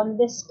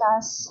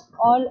discuss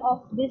all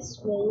of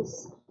these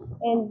ways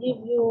and give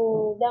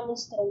you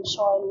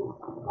demonstration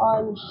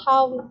on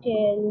how we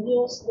can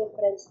use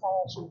different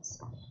style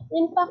sheets.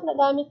 In fact,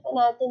 nagamit na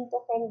natin to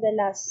from the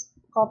last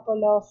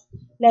couple of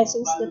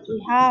lessons that we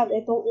have.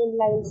 Itong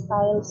inline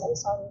styles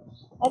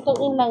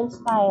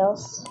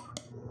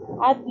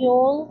at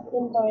yung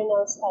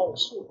internal style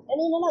sheet.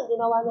 Kanina lang,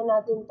 ginawa na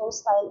natin itong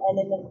style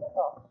element na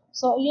to.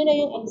 So, yun na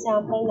yung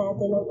example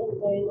natin ng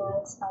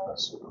internal style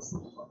sheets.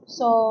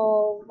 So,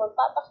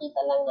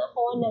 magpapakita lang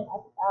ako ng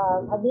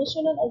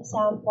additional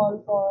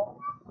example for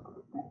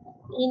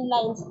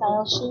inline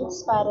style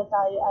sheets para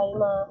tayo ay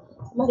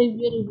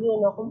ma-review,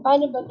 no, kung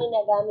paano ba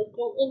ginagamit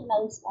yung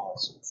inline style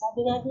sheet.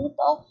 Sabi nga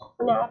dito,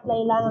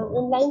 ina-apply lang ang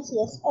inline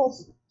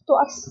CSS to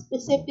a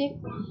specific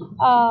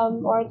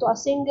or to a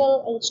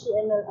single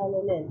HTML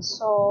element.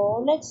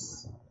 So,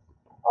 let's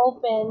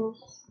open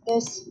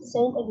this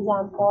same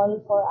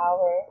example for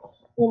our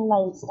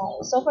inline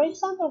style. So, for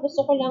example,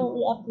 gusto ko lang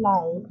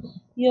i-apply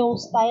yung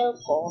style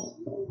ko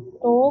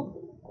to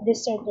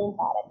this certain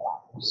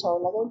paragraph. So,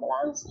 lagay ko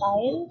lang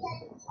style.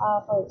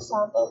 For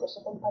example,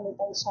 gusto kong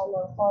palitan siya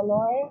ng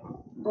color.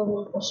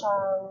 Gawin ko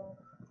siyang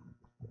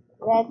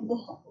red,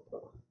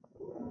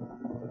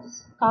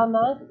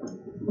 comma.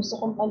 Gusto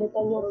kong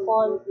palitan yung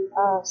font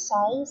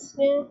size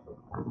niya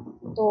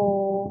to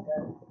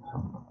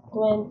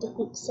 20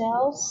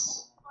 pixels.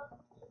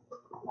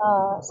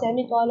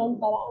 Semicolon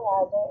para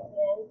rather.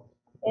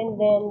 And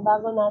then,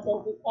 bago natin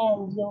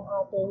i-end yung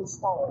ating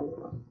style.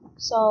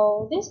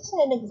 So, this is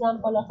an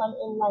example of an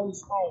inline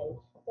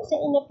style. Kasi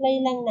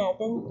in-apply lang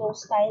natin itong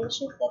style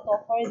sheet na to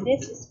for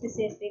this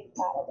specific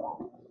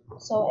paragraph.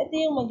 So, ito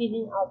yung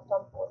magiging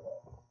outcome po na.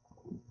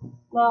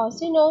 Now, as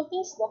you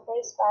notice, the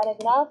first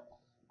paragraph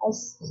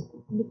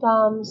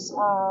becomes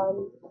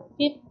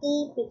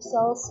 50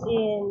 pixels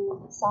in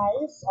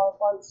size or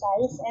font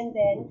size, and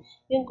then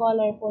yung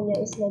color po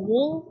niya is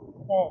naging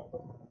red.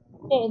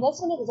 Okay, that's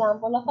an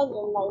example of an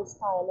inline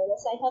style. And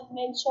as I have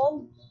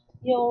mentioned,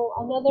 yung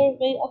another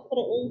way of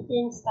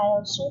creating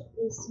style sheet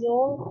is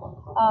yung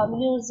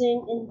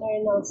using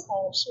internal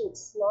style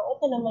sheets. No?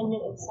 Ito naman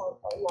yung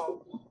example na.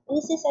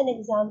 This is an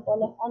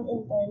example of an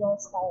internal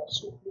style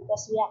sheet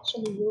because we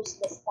actually use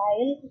the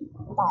style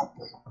tag.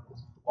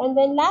 And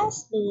then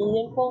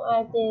lastly,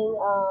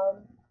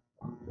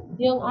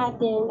 yung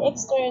ating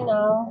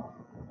external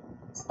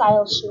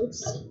style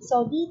sheets.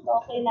 So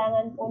dito,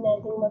 kailangan po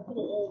natin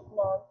mag-create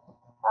ng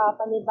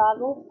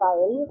panibagong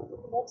file.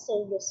 Let's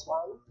say this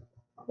one.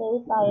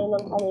 Create tayo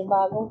ng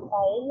panibagong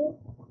file.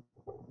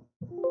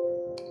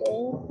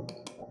 Okay.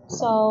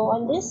 So,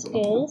 on this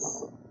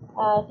case,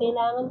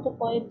 kailangan ko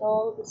po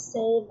itong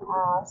save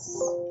as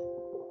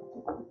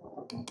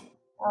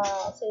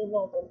save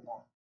natin ito.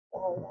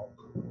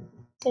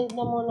 Save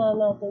na muna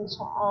natin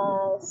siya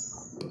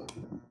as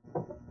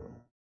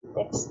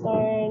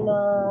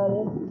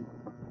external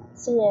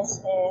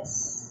CSS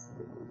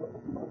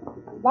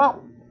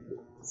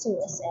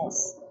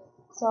 .css.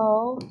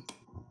 So,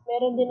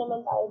 meron din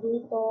naman tayo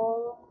dito.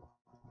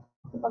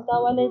 Pagka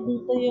wala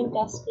dito yung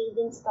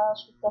cascading style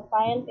sheet na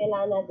file,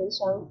 kailangan natin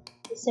siyang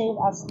save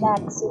as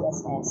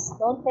 .css.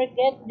 Don't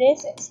forget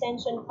this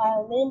extension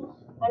file name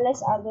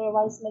unless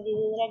otherwise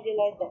magiging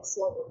regular text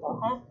lang ito,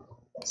 ha?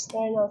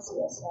 External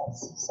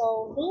CSS.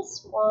 So,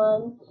 this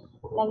one,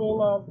 lagay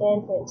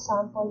natin, for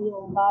example,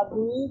 yung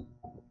body.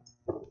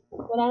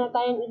 Wala na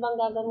tayong ibang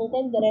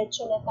gagamitin.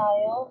 Diretso na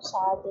tayo sa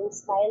ating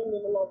style. Hindi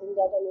na natin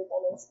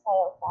gagamitan ng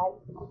style tag.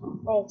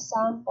 For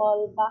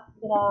example,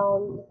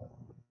 background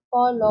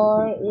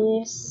color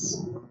is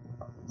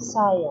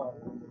cyan.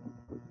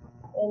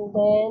 And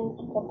then,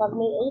 kapag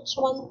may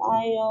H1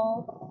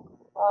 tayo,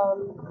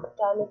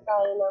 gamit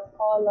tayo ng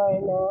color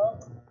na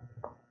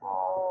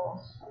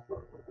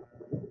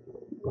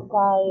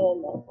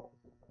violet.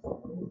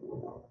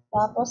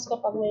 Tapos,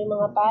 kapag may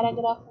mga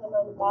paragraph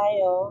naman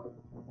tayo,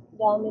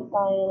 gamit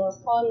tayo ng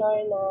color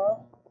na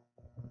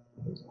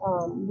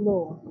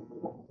blue.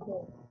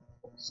 Okay.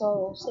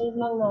 So, save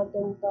lang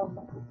natin to.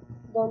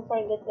 Don't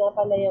forget nga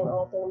pala yung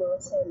ating mga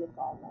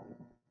semicolon.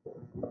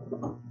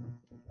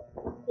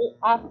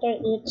 After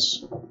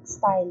each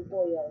style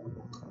po yun.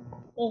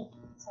 Okay.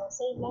 So,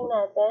 save lang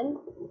natin.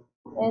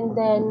 And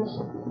then,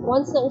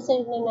 once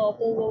na-save na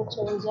natin yung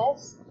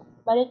changes,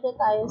 balik na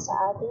tayo sa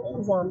ating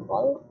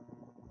example.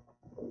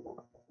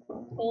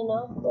 Okay,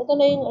 no? Ito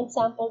na yung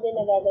example din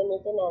na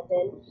gagamitin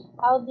natin.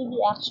 How do we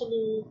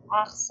actually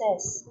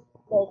access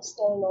the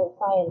external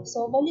file?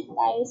 So, balik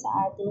tayo sa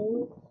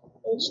ating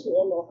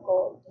HTML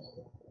code.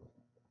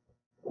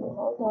 Okay,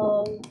 hold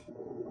on.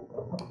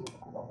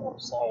 Oops,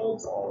 sorry.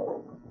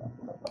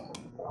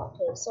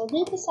 Okay, so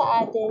dito sa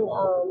ating,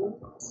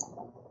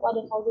 what do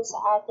you call this, sa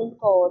ating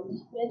code,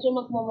 medyo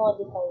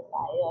magmamodify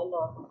tayo,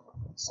 no?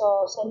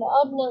 So, sa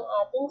loob ng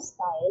ating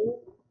style,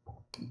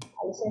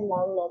 alisin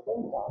lang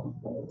natin to.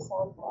 For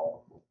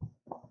example,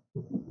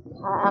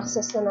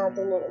 access na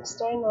natin yung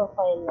external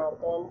file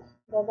natin.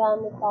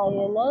 Gagamit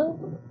tayo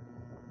ng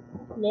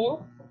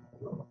link,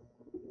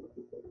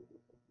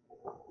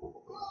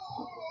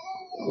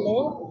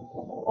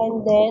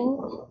 and then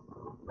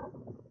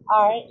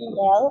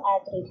rel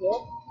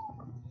attribute.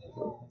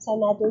 Saan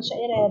natin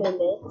siya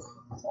i-relate?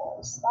 So,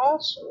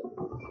 style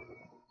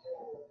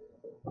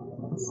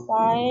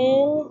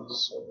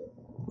sheet.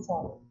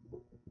 So,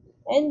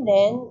 and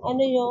then,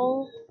 ano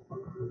yung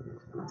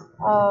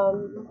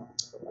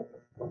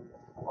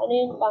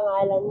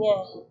pangalan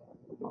niya?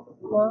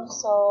 No?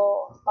 So,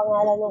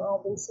 pangalan ng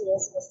ating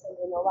CSS na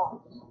ginawa.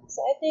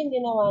 So, ito yung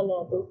ginawa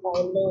natin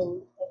file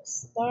name.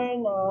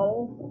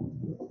 External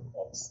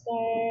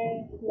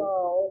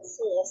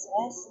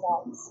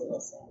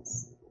CSS.css.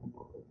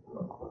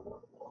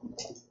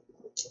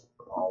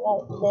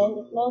 Alright,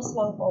 then i-close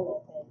lang po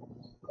natin.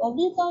 Now,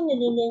 dito,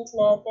 nililink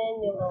natin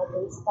yung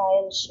ating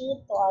style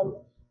sheet to an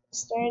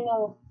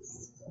external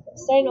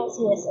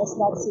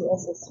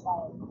CSS.css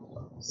file.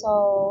 So,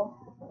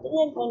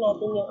 tingnan po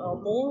natin yung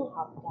ating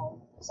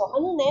outcome. So,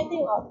 ano na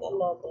ito yung outcome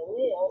natin?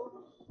 Ngayon,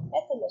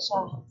 ito na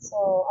siya.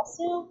 So, as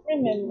you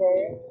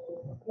remember,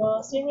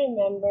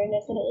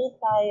 na-create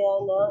tayo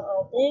ng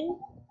ating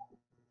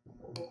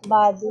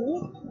body,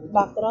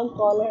 background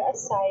color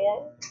as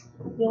cyan,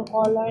 yung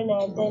color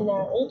natin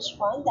na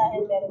H1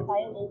 dahil meron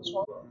tayong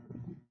H1.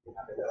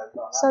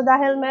 So,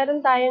 dahil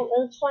meron tayong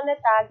H1 na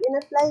tag,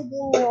 in-apply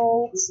din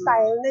yung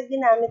style na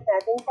ginamit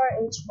natin for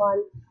H1,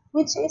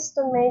 which is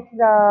to make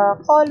the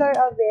color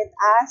of it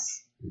as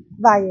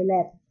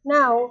violet.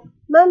 Now,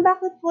 ma'am,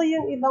 bakit po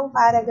yung ibang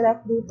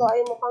paragraph dito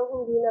ay mukhang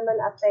hindi naman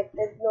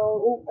affected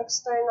ng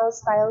external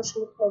style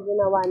sheet na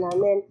ginawa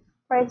namin?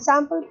 For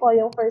example po,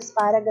 yung first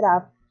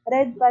paragraph,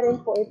 red pa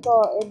rin po ito.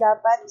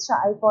 Dapat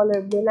siya ay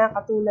color blue na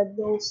katulad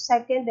ng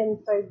second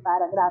and third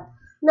paragraph.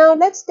 Now,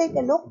 let's take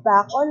a look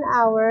back on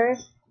our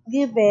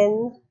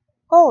given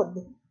code.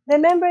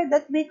 Remember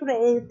that we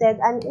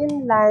created an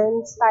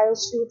inline style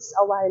sheets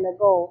a while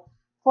ago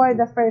for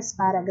the first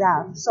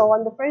paragraph. So,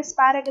 on the first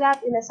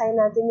paragraph, inassign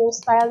natin yung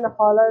style na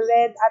color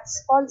red at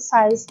font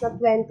size na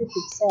 20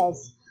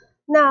 pixels.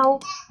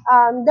 Now,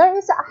 there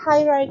is a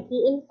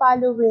hierarchy in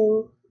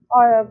following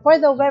or for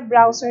the web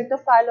browser to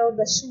follow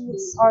the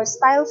sheets or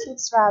style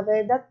sheets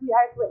rather that we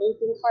are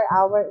creating for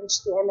our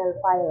HTML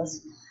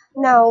files.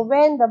 Now,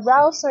 when the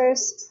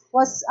browsers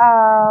was,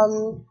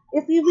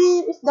 if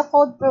the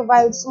code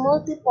provides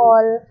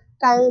multiple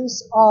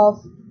kinds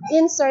of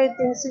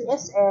inserting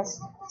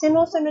CSS,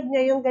 sinusunod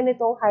niya yung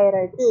ganitong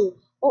hierarchy.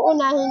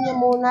 Uunahin niya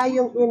muna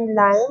yung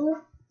inline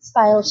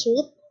style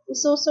sheet.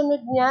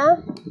 Isusunod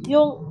niya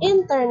yung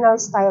internal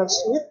style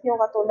sheet,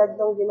 yung katulad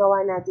ng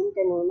ginawa natin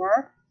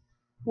kanina.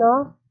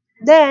 No?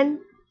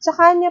 Then,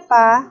 tsaka niya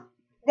pa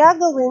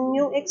gagawin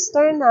yung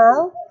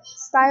external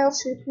style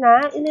sheet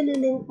na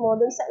inililink mo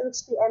dun sa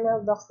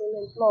HTML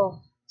document mo.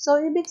 So,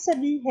 ibig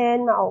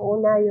sabihin,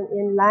 mauuna yung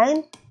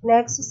inline,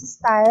 next is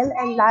style,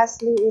 and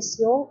lastly is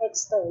yung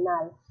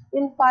external.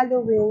 In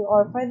following,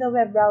 or for the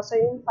web browser,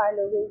 in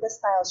following the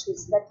style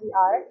sheets that we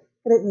are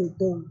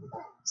creating.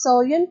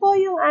 So, yun po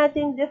yung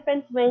ating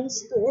different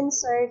ways to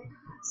insert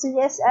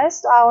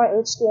CSS to our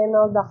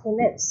HTML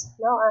documents.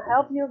 Now, I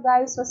hope you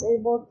guys was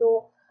able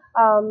to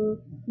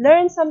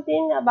learn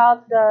something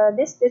about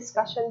this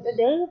discussion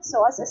today.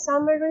 So, as a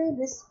summary,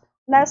 this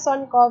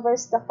lesson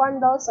covers the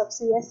fundamentals of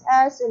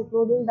CSS,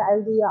 including the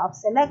idea of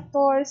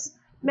selectors,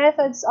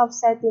 methods of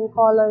setting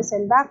colors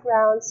and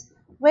backgrounds,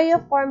 way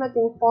of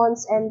formatting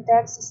fonts, and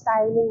text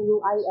styling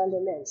UI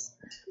elements.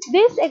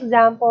 These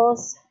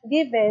examples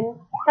given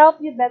help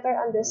you better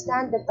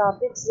understand the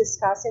topics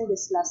discussed in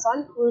this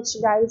lesson, which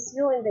guides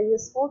you in the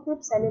useful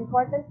tips and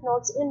important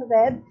notes in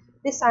web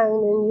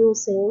designing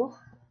using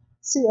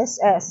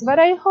CSS. But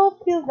I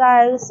hope you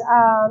guys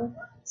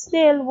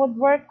still would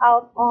work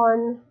out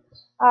on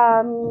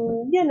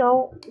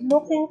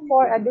looking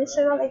for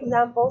additional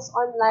examples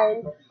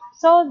online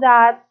so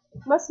that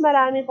mas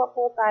marami pa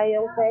po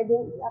tayong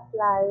pwedeng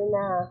i-apply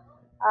na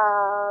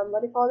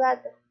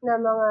na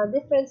mga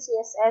different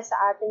CSS sa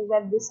ating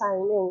web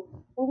designing.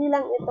 Hindi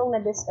lang itong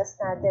na-discuss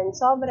natin.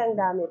 Sobrang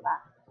dami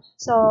pa.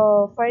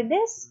 So, for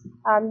this,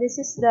 this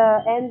is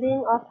the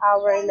ending of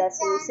our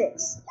lesson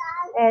 6.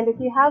 And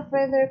if you have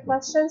further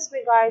questions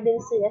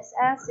regarding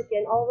CSS, you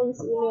can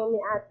always email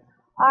me at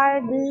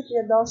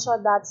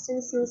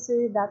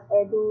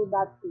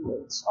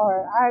rbteodosio.ccc.edu.ph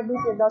or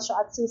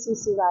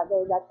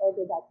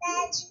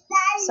rbteodosio@ccc.edu.ph.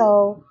 So,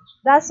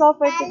 that's all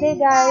for today,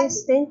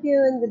 guys. Thank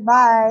you and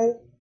goodbye.